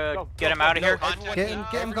helicopter to get him out of here? Get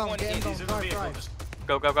him going, drive.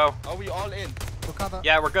 Go, go, go. Are we all in? We'll cover.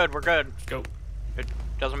 Yeah, we're good, we're good. Let's go. It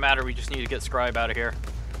doesn't matter, we just need to get Scribe out of here.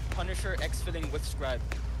 Punisher exfilling with Scribe.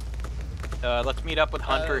 Let's meet up with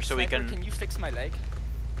Hunter so we Sniper, can... Can you fix my leg?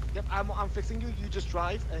 Yep, I'm fixing you. You just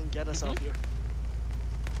drive and get us out here.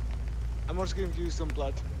 I'm also gonna use some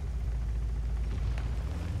blood.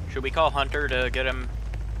 Should we call Hunter to get him?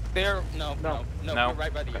 There, no. We're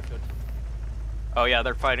right by the airfield. Oh yeah,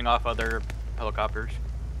 they're fighting off other helicopters.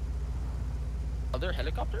 Other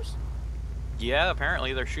helicopters? Yeah,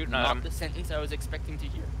 apparently they're shooting at Not him. the sentence I was expecting to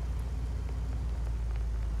hear.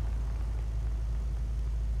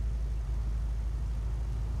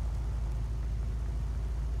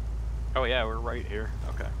 Oh yeah, we're right here.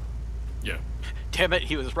 Okay. Yeah. Damn it,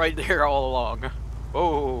 he was right there all along.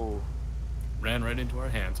 Oh. Ran right into our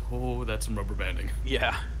hands. Oh, that's some rubber banding.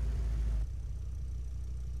 Yeah.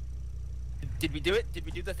 Did we do it? Did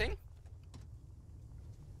we do the thing?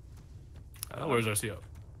 Where's our CO?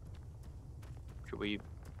 Should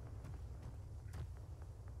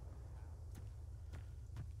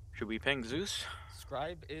we ping Zeus?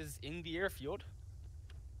 Scribe is in the airfield.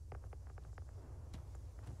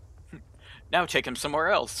 Now take him somewhere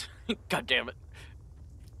else. God damn it.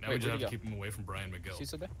 Now we just have to keep him away from Brian McGill.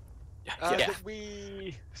 She's there? Did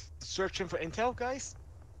we search him for intel, guys?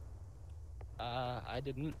 I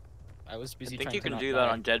didn't. I was busy. I think trying you to can not do die. that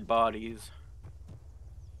on dead bodies.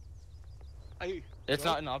 It's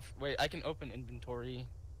not an option. Wait, I can open inventory.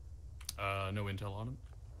 No intel on him.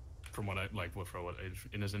 From what I like, what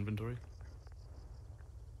in his inventory?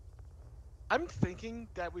 I'm thinking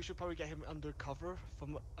that we should probably get him under cover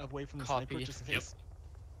from away from the sniper, just in case.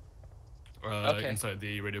 Okay. Inside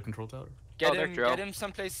the radio control tower. Get him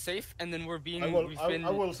someplace safe, and then we're being. I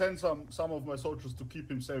will send some of my soldiers to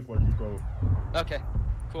keep him safe while you go. Okay,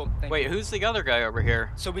 cool. Thank Wait, you. who's the other guy over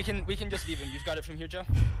here? So we can just leave him. You've got it from here, Joe.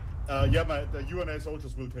 Yeah, the UNA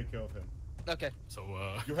soldiers will take care of him. Okay. So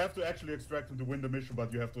you have to actually extract him to win the mission,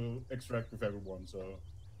 but you have to extract with everyone. So.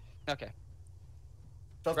 Okay.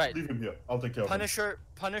 Just leave him here. I'll take care of him.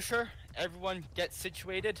 Punisher, everyone get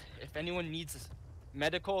situated. If anyone needs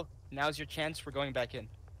medical, now's your chance. We're going back in.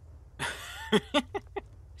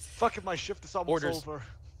 Fuck it, my shift is almost over.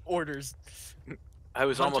 Orders. I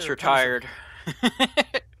was almost Hunter, retired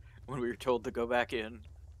when we were told to go back in.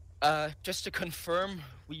 Just to confirm,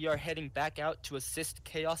 we are heading back out to assist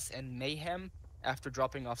Chaos and Mayhem after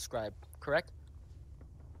dropping off Scribe, correct?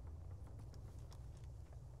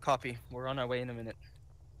 Copy. We're on our way in a minute.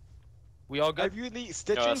 We all good? Have you need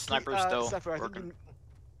stitching? Sniper's still Sefrou, working.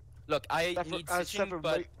 Look, I need stitching, Sefrou,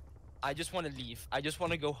 but I just want to leave. I just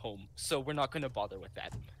want to go home, so we're not going to bother with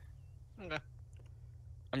that. Okay.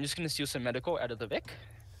 I'm just going to steal some medical out of the Vic.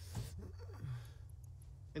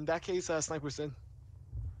 In that case, Sniper's in.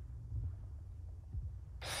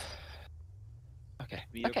 Okay.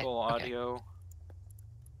 Vehicle audio.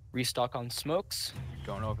 Restock on smokes.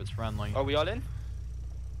 Don't know if it's friendly. Are we all in?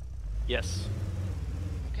 Yes.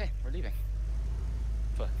 Okay, we're leaving.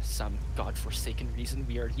 For some godforsaken reason,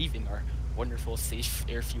 we are leaving our wonderful, safe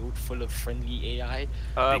airfield full of friendly AI.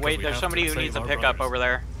 Wait, there's somebody who needs a pickup over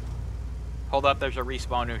there. Hold up, there's a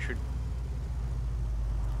respawn who should...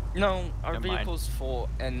 No, our vehicle's full,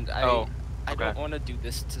 and I don't want to do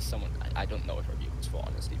this to someone. I don't know if our vehicle's full,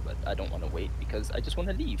 honestly, but I don't want to wait because I just want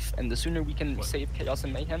to leave. And the sooner we can save Chaos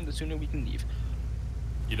and Mayhem, the sooner we can leave.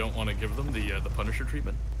 You don't want to give them the Punisher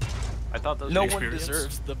treatment? I thought those no one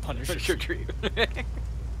deserves the Punisher treatment.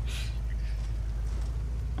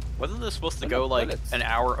 Wasn't this supposed to go like an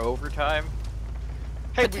hour overtime?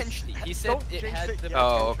 Hey, potentially. He said it had the.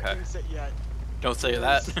 Oh, okay. Don't say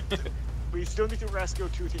that. We still need to rescue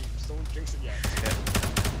 2 teams. Don't jinx it yet. Okay.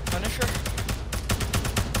 Punisher.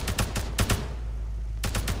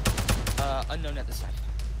 Unknown at this time.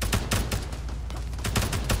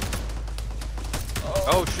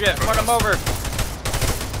 Oh shit, run him over!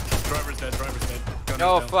 Driver's dead, driver's dead. Gunner's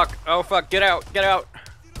Oh down. fuck, oh fuck, get out, get out!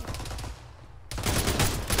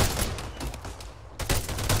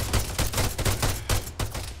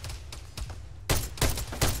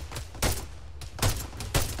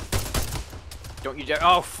 Don't you dare,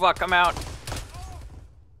 oh fuck, I'm out!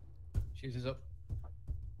 Shoes is up.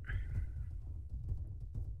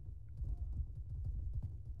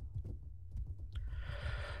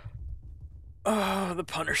 Oh, the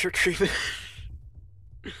Punisher treatment.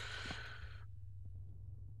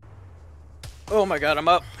 Oh my god, I'm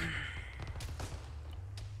up.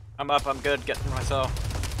 I'm up, I'm good, getting myself.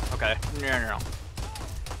 Okay, no.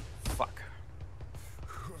 Fuck.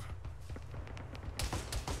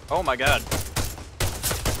 Oh my god.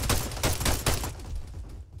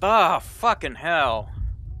 Ah, fucking hell.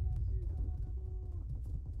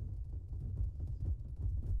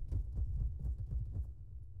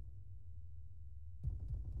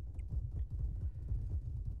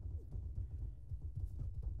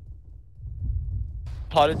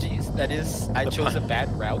 Apologies, that is, I chose a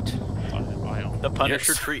bad route. The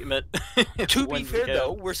Punisher treatment. To be fair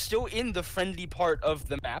though, we're still in the friendly part of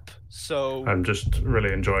the map, so... I'm just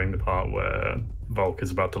really enjoying the part where Volk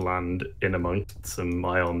is about to land in amongst some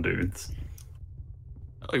Ion dudes.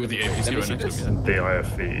 Like with the APC right next to him. The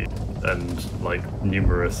IFV and like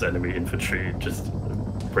numerous enemy infantry just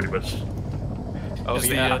pretty much... Oh, is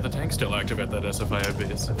the tank still active at that SFI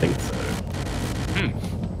base? I think so.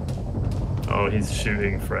 Oh, he's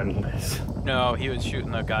shooting friendlies. No, he was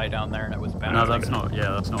shooting the guy down there and it was bad. No, that's not, yeah,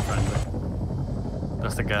 that's not friendly.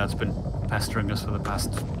 That's the guy that's been pestering us for the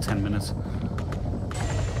past 10 minutes.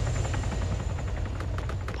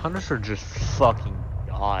 Punisher just fucking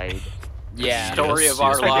died. Yeah. Story of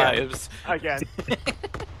our lives. Again.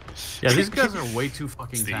 Yeah, these guys are way too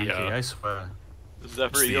fucking tanky, I swear. Zephyr,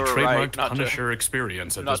 It's the you're trademarked right. Not Punisher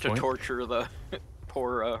experience at not this to point. torture the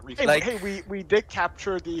poor Hey, we did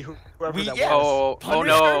capture the whoever that was. Oh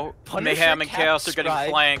no! Punisher Mayhem and Chaos are getting Scribe.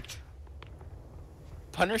 flanked.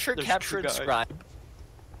 Punisher There's captured two guys.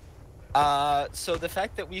 Scribe. So the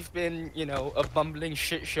fact that we've been, you know, a bumbling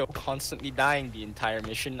shit show, constantly dying the entire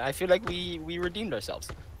mission, I feel like we redeemed ourselves.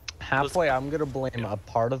 Halfway, I'm gonna blame a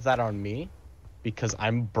part of that on me, because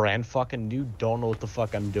I'm brand fucking new, don't know what the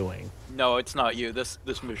fuck I'm doing. No, it's not you. This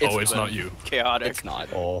mission. It's not you. Chaotic. It's not.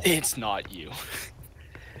 Oh. It's not you.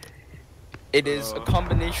 It is a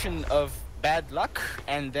combination of bad luck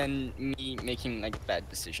and then me making like bad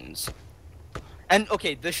decisions. And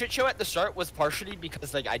okay, the shit show at the start was partially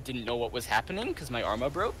because like I didn't know what was happening because my Arma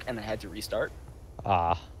broke and I had to restart.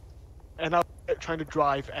 And I was trying to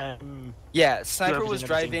drive and... Yeah, Sniper was everything at the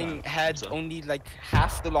same driving, time, had so. only like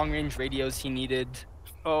half the long range radios he needed.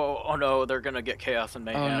 Oh no, they're gonna get Chaos and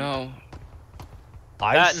Mayhem. Oh no.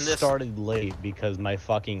 I That and this- started late because my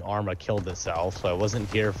fucking Arma killed itself, so I wasn't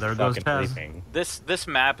here for fucking briefing. This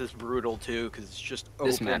map is brutal too because it's just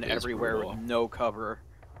This open map is everywhere brutal. with no cover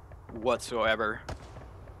whatsoever.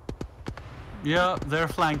 Yeah, they're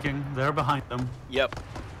flanking. They're behind them. Yep.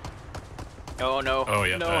 Oh no. Oh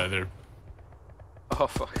yeah, No. they're... Oh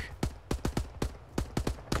fuck.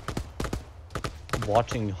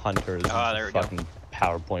 Watching Hunter's there we go. fucking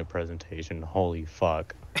PowerPoint presentation, holy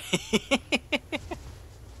fuck.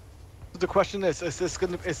 The question is this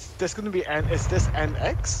gonna be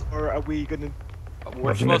NX or are we gonna?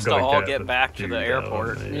 We're supposed to all get back to the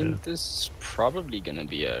airport. I mean, this is probably gonna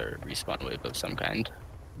be a respawn wave of some kind.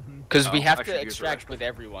 Because we Oh, have I should to use extract with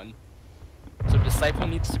everyone. So Disciple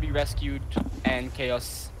needs to be rescued, and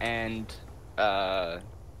Chaos and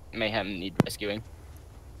Mayhem need rescuing.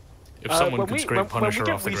 If someone could scrape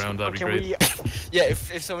Punisher off the ground, that'd be great. Yeah,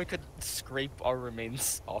 if someone could scrape our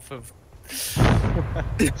remains off of...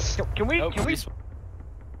 Can we Oh,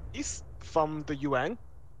 east from the UN?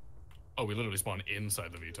 Oh, we literally spawn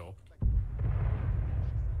inside the VTOL.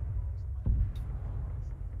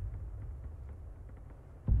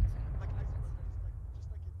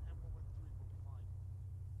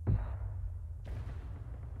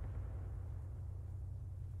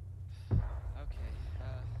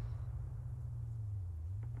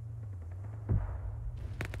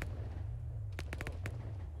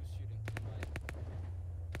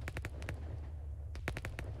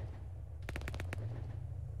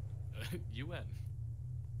 UN.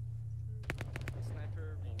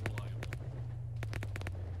 Sniper reliable.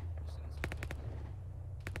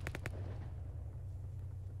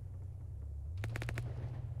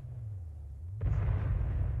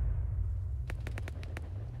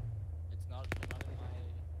 It's not in my...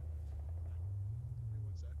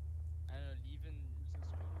 I don't know, even...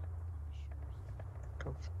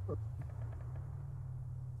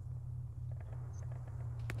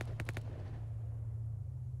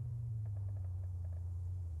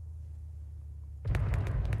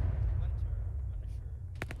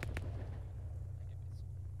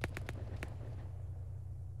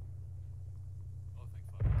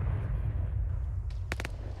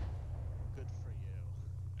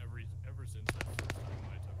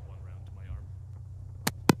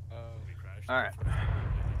 Alright.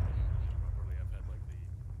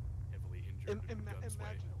 Imagine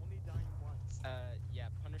only dying once. Yeah,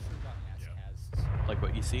 Punisher got mass has. Like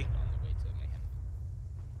what you see? On the way to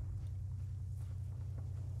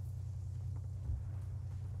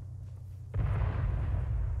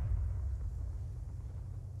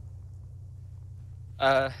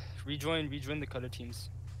Mayhem. Rejoin the color teams.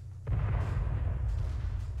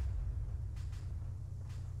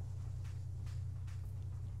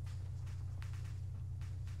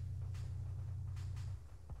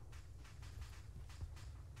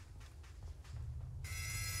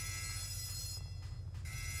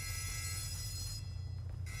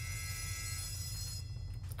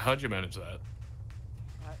 How'd you manage that?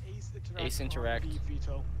 Ace interact.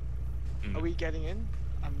 Veto. Mm. Are we getting in?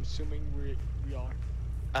 I'm assuming we are.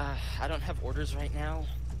 I don't have orders right now,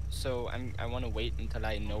 so I want to wait until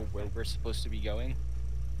I know where we're supposed to be going.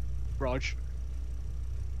 Raj.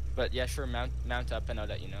 But yeah, sure, mount up and I'll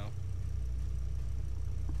let you know.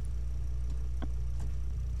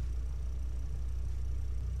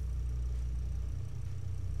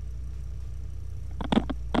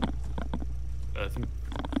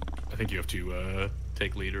 I think you have to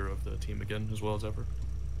take leader of the team again as well as ever.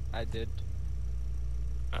 I did.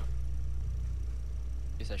 Oh.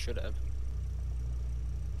 Guess I should have.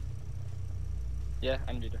 Yeah,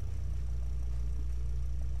 I'm leader.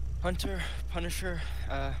 Hunter, Punisher,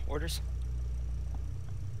 orders.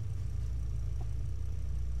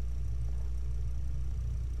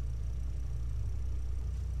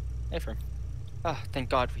 Hey, firm. Ah, thank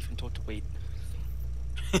God we've been told to wait.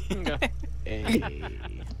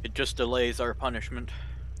 It just delays our punishment.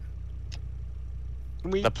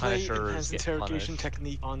 Can we The play Punishers enhanced get interrogation punished.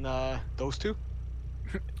 technique on those two?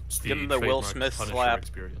 Give him the Will Smith slap.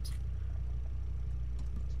 Experience.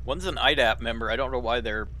 One's an IDAP member. I don't know why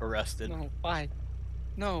they're arrested. No, why?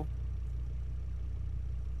 No.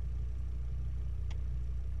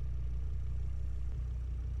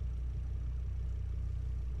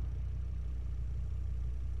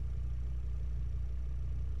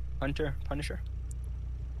 Hunter, Punisher.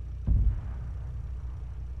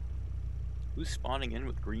 Who's spawning in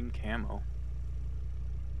with green camo?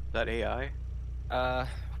 Is that AI?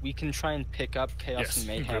 We can try and pick up Chaos Yes, and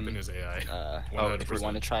Mayhem. Griffin is AI. If we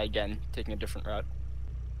want to try again, taking a different route.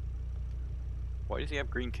 Why does he have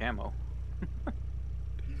green camo?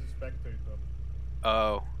 He's a spectator.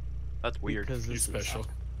 Oh, that's weird. Because He's this is special.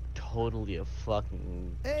 totally a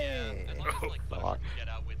fucking. Yeah, as long as like fuck. Punisher can get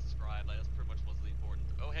out with Scribe, like, that's pretty much what's really important.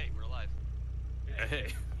 Oh hey, we're alive. Hey.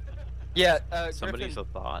 Yeah, Somebody's Griffin, a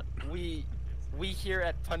thought. we here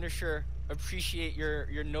at Punisher appreciate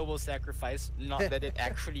your noble sacrifice. Not that it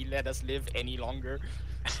actually let us live any longer.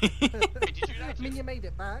 I mean, you made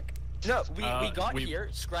it back. No, we got here.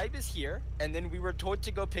 Scribe is here, and then we were told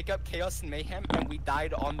to go pick up Chaos and Mayhem, and we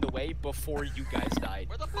died on the way before you guys died.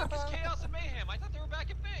 Where the fuck is Chaos and Mayhem? I thought they were back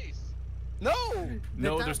at base. No!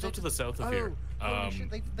 No, they're still to the south of here. Holy shit,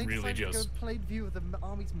 they Really decided to just. go plain view of the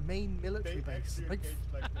army's main military They base. actually Like, engaged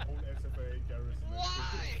like the whole SFA garrison. Why?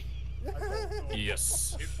 I don't know.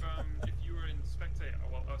 Yes. If you were in spectate,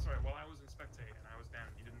 while I was in spectate and I was down,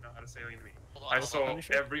 you didn't know how to sail into me. I saw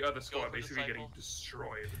every other squad basically getting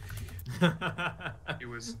destroyed. It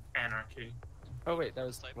was anarchy. Oh wait, that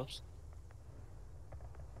was. Whoops.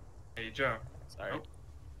 Hey Joe. Sorry. Oh.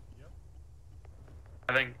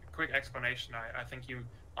 I think quick explanation. I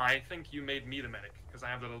think you made me the medic because I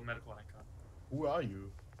have the little medical icon. Who are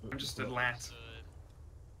you? I'm just a lat.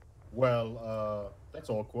 Well, that's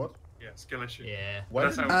awkward. Yeah, skill issue. Yeah. Why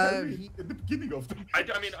That's didn't you how- tell me in the beginning of the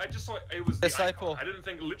I mean, I just saw it was the Disciple. icon. I didn't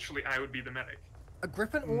think literally I would be the medic.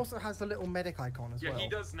 Griffin also has the little medic icon as Yeah, well. he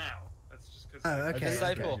does now. That's just because. Oh, okay.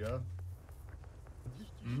 Disciple. Yeah.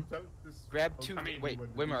 You should tell this. Grab two. I mean, Wait,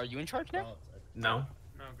 Wimmer, are you in charge now? No.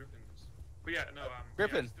 No, Griffin was. But yeah, no.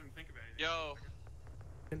 Griffin. Yeah, I just didn't think of it. Yo.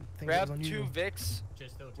 Didn't think it Grab was two unusual. Vicks.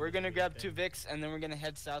 We're gonna grab two Vicks, and then we're gonna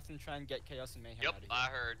head south and try and get Chaos and Mayhem Yep, out of here. I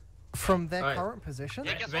heard. From their Alright. current position?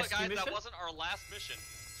 Yeah, guess what, Rescue guys? mission? That wasn't our last mission.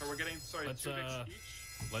 So we're getting two Vicks each.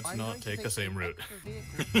 Let's I'm not going to take the same route. extra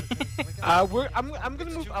vehicles because we're gonna- I'm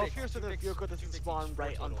gonna move Two out Vicks, here so two the Vicks, vehicle two doesn't Vicks spawn each,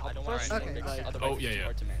 right four on total. top I don't of want us. to Okay, Vicks, alright. otherwise Oh, it's yeah, too yeah.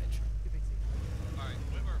 hard to manage. Alright,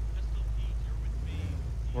 Wimmer, Pistol Pete, you're with me.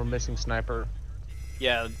 We're missing sniper.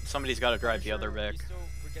 Yeah, somebody's got to drive the other Vic.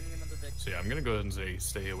 We're getting another Vic. So yeah, I'm gonna go ahead and say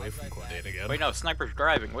stay away from Cordain again. Wait, no, Sniper's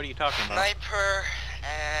driving. What are you talking about? Sniper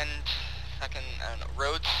and fucking, I don't know,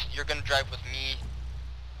 Rhodes, you're gonna drive with me.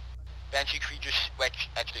 Banshee Creatures,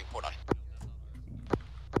 actually, hold on.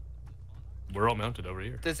 We're all mounted over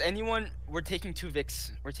here. Does anyone? We're taking two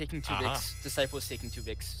Vicks. We're taking two Uh-huh. Vicks. Disciple's taking two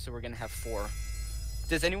Vicks, so we're gonna have four.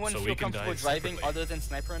 Does anyone So we feel can comfortable die driving separately. other than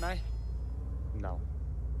Sniper and I? No.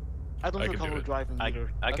 I don't I feel can do comfortable it. driving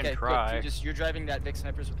either. I can Okay, try. Good. You're driving that Vic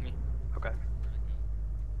snipers with me. Okay.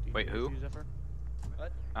 Wait, who?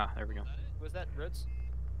 What? Ah, there we go. Who was that? Rhodes?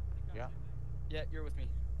 Yeah. Yeah, you're with me.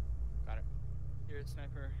 Got it. Here,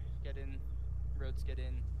 sniper, get in. Rhodes, get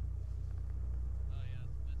in.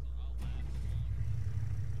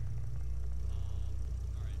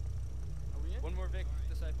 Are we in? One more Vic,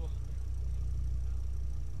 disciple.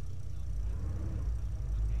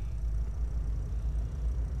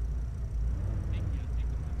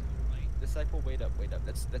 Disciple, wait up.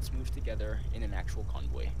 Let's move together in an actual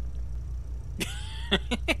convoy.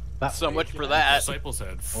 So much for that. Disciple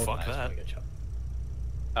said, "Fuck that."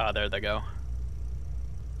 Ah, there they go.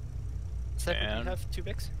 Disciple, do And you have 2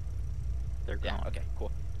 Vics? they're gone. Yeah, okay,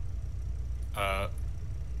 cool. Are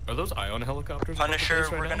those Ion helicopters? above the Punisher,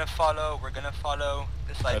 base right we're now? gonna follow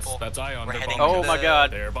Disciple. That's Ion. We're They're heading bombing Oh to my the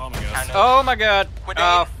god. They're bombing us. kind of- Oh my god. Grenade,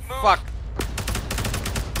 Oh move. fuck.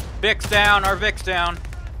 Vic's down. Our Vic's down.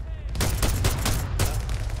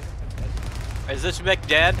 Is this Vic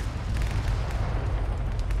dead?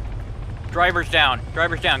 Driver's down.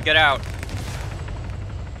 Driver's down. Get out.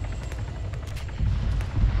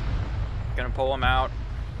 Gonna pull him out.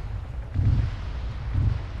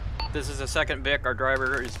 This is the second Vic. Our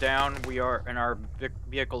driver is down. And our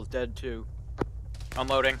vehicle is dead too.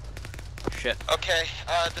 Unloading. Shit. Okay,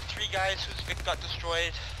 the 3 guys whose Vic got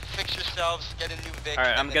destroyed, fix yourselves, get a new Vic,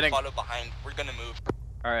 Alright, and then follow behind. We're gonna move.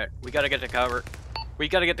 Alright, we gotta get to cover. We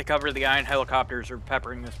gotta get to cover. The Ion helicopters are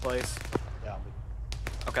peppering this place. Yeah.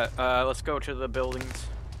 Okay, let's go to the buildings.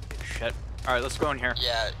 Shit. Alright, let's go in here.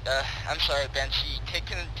 Yeah, I'm sorry, Banshee. Take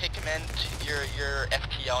command to your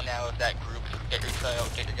FTL now of that group. Get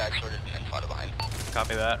your guys sorted and follow behind.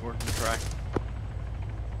 Copy that. We're gonna try.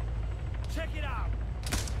 Check it out.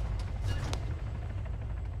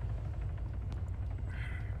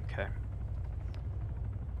 Okay.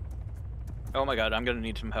 Oh my god, I'm gonna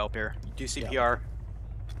need some help here. Do CPR.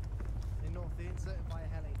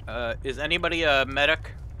 Is anybody a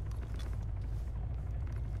medic?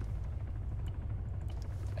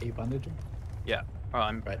 Are you bandaging? Yeah. Oh,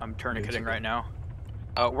 I'm tourniqueting right now.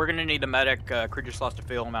 We're gonna need a medic. Crew just lost a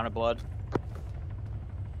fatal amount of blood.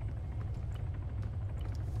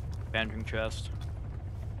 Bandaging chest.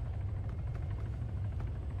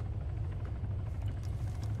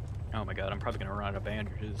 Oh my god, I'm probably gonna run out of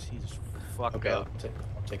bandages. He's fucked Okay, up.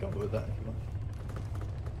 I'll take over with that if you want.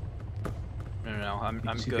 No,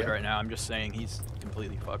 I'm see good that? right now. I'm just saying he's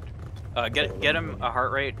completely fucked. Get him a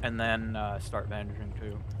heart rate and then start bandaging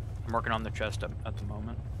too. I'm working on the chest at the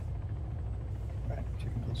moment. Right,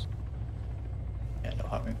 checking those. Yeah, no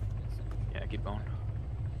heart rate. Yeah, keep going.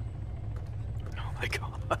 Oh my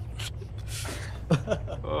god.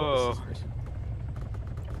 Oh.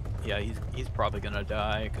 Yeah, he's probably gonna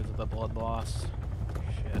die because of the blood loss.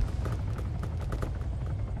 Shit.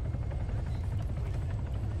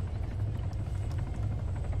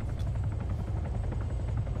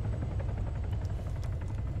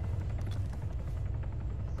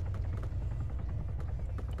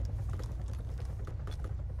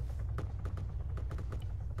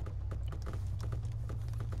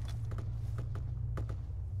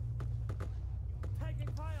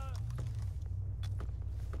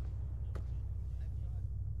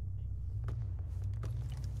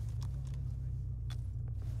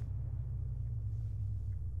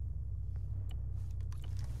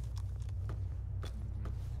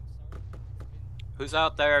 Who's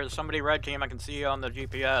out there? There's somebody red team. I can see you on the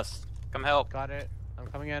GPS. Come help. Got it. I'm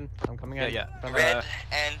coming in. I'm coming Yeah, in. yeah. Red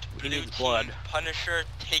and he blue needs team, blood. Punisher,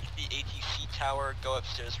 take the ATC tower, go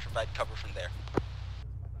upstairs, provide cover from there.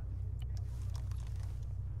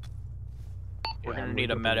 We're gonna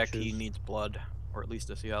need a medic. He needs blood, or at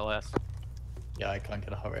least a CLS. Yeah, I can't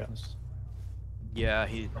get a heart rate on this. Yeah,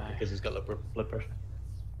 he. Because he's got low blood pressure.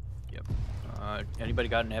 Yep. Anybody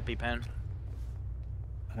got an EpiPen?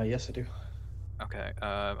 Yes, I do. Okay.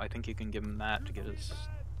 I think you can give him that to get his.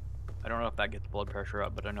 I don't know if that gets blood pressure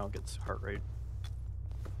up, but I know it gets heart rate.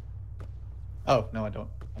 Oh no, I don't.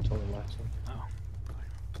 I'm totally lying. Sorry. Oh.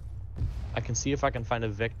 I can see if I can find a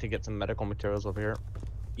Vic to get some medical materials over here.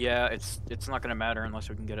 Yeah, it's not gonna matter unless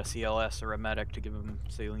we can get a CLS or a medic to give him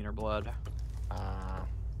saline or blood.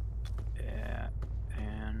 Yeah,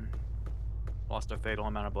 and lost a fatal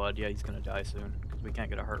amount of blood. Yeah, he's gonna die soon because we can't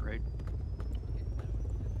get a heart rate.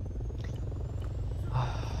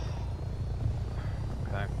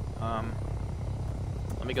 Okay.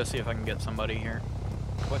 Let me go see if I can get somebody here.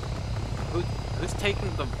 What? Who's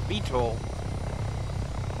taking the VTOL?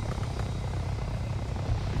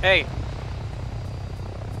 Hey.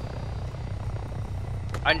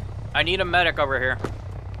 I need a medic over here.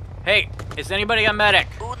 Hey, is anybody a medic?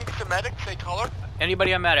 Who needs a medic? Say color.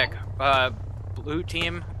 Anybody a medic? Blue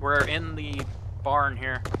team, we're in the barn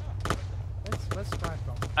here. Let's try it.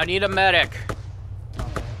 I need a medic.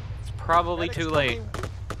 It's probably too late.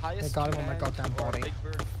 They got him on my goddamn body.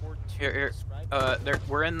 Here.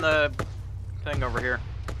 We're in the thing over here.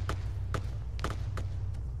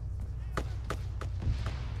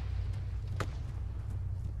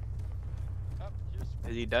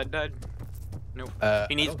 Is he dead? Nope.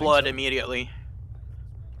 He needs blood immediately.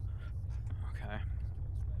 Okay.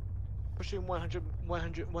 Pushing 1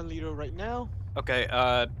 liter right now.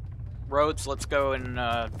 Okay, Rhodes, let's go and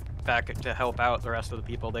back to help out the rest of the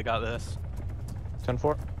people. They got this.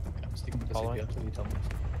 10-4. Following.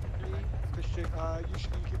 Christian,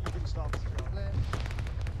 you can stop.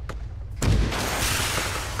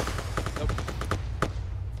 Nope.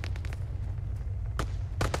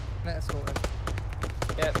 Escort him.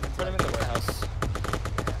 Yeah, put him in the warehouse.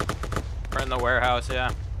 We're in the warehouse,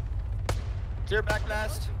 yeah. Clear back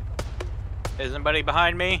blast. Is anybody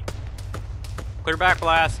behind me? Clear back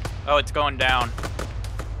blast. Oh, it's going down.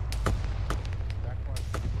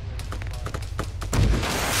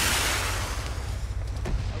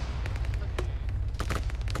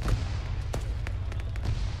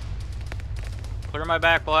 Clear my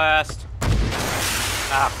back blast.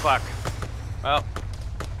 Ah, fuck. Well,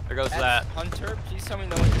 there goes that. Hunter, please tell me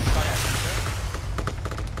no one just shot at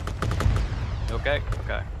Hunter. Okay.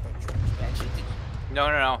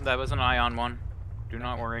 No, that was an ion one. Do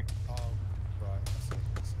not worry. Oh, right.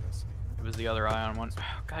 I see. It was the other ion one.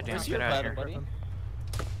 God damn, get out of here. Buddy?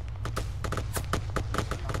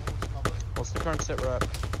 What's the current sit rep?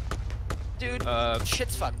 Dude,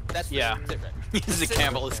 shit's fucked. That's yeah. the sit rep. He's a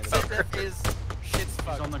camel is Sit rep is shit's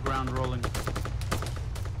fucked. He's on the ground rolling.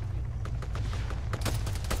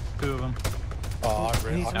 2 of them. Oh, I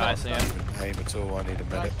really I see him. aim at all. I need a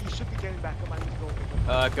medic. You should be getting back on my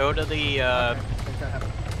go. Go to the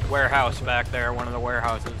warehouse back there, one of the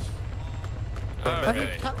warehouses.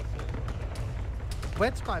 Okay.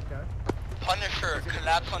 Where'd Scribe go? Punisher,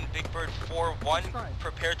 collapse on Big Bird 4-1.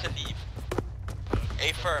 Prepare to leave.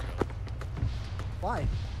 A firm. Why?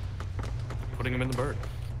 Putting him in the bird.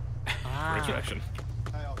 Retraction.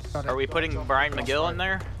 Are we putting Brian McGill in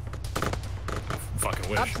there? Fucking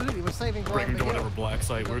wish. Absolutely, we're saving Bring Brian him to McGill. whatever black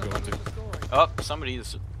site we're going to. Oh,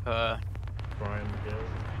 somebody's Brian McGill.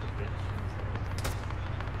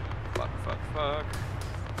 Fuck.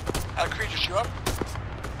 Creatures, you up?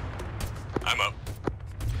 I'm up.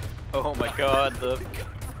 Oh my god,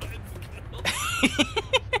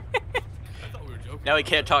 Now he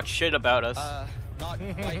can't talk shit about us. Not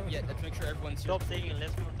quite yet. Let's make sure everyone's Stop digging,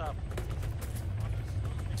 let's go top.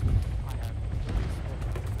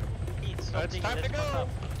 It's time to go.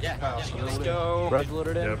 Yeah, let's go. Red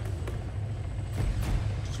loaded in. Yep.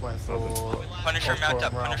 Just went for Punisher mount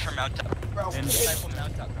up. Punisher mount up. Disciple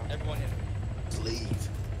mount up. Everyone in. Leave.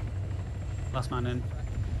 Last man in.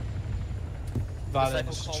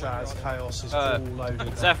 Valence, Chaz, Chaos is all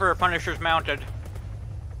loaded. Zephyr, Punisher's mounted.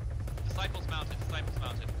 Disciples mounted.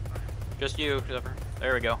 Just you, Zephyr.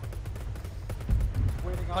 There we go.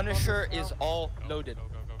 Punisher is all loaded.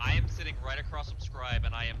 I am sitting right across from Scribe,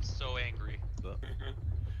 and I am so angry.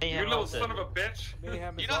 You little son of a bitch. You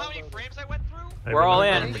know how many frames I went through? Hey, We're all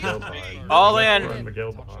Brian in. McGill behind. All We left in. Brian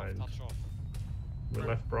McGill behind. We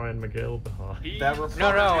left Brian McGill behind.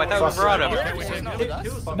 No, I thought we brought him.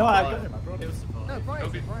 No, I got him. No,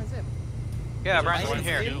 Brian's in. Yeah, Brian's in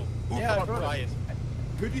here. Yeah, I brought him.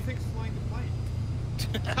 Who do you think's flying the plane?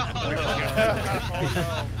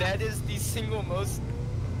 That is the single most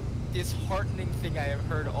disheartening thing I have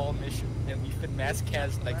heard all mission, and we've been mass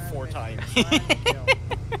cast like 4 times. I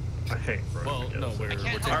hate Brian Well, McGill. no, we're taking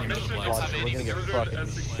him to the black Watch, site. we're gonna get fucking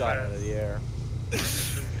shot out of the air.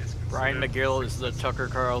 Brian McGill is the Tucker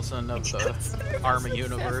Carlson of the Arma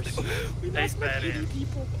universe. Take that in.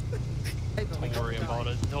 Don't worry about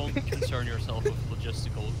it. Don't concern yourself with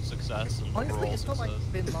logistical success and Honestly, overall it's not success.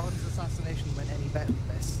 like Bin Laden's assassination went any better than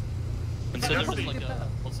this. Consider That's this like even a, better.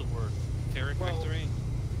 what's the word? Pyrrhic victory?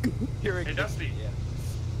 Hey, Dusty.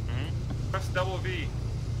 Press double V.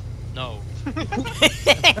 No.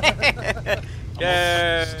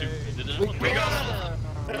 Yeah. Stupid. Did We anyone got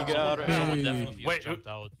You got it. Someone definitely Wait, jumped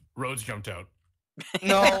out. Rhodes jumped out.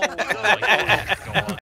 No. Oh my god.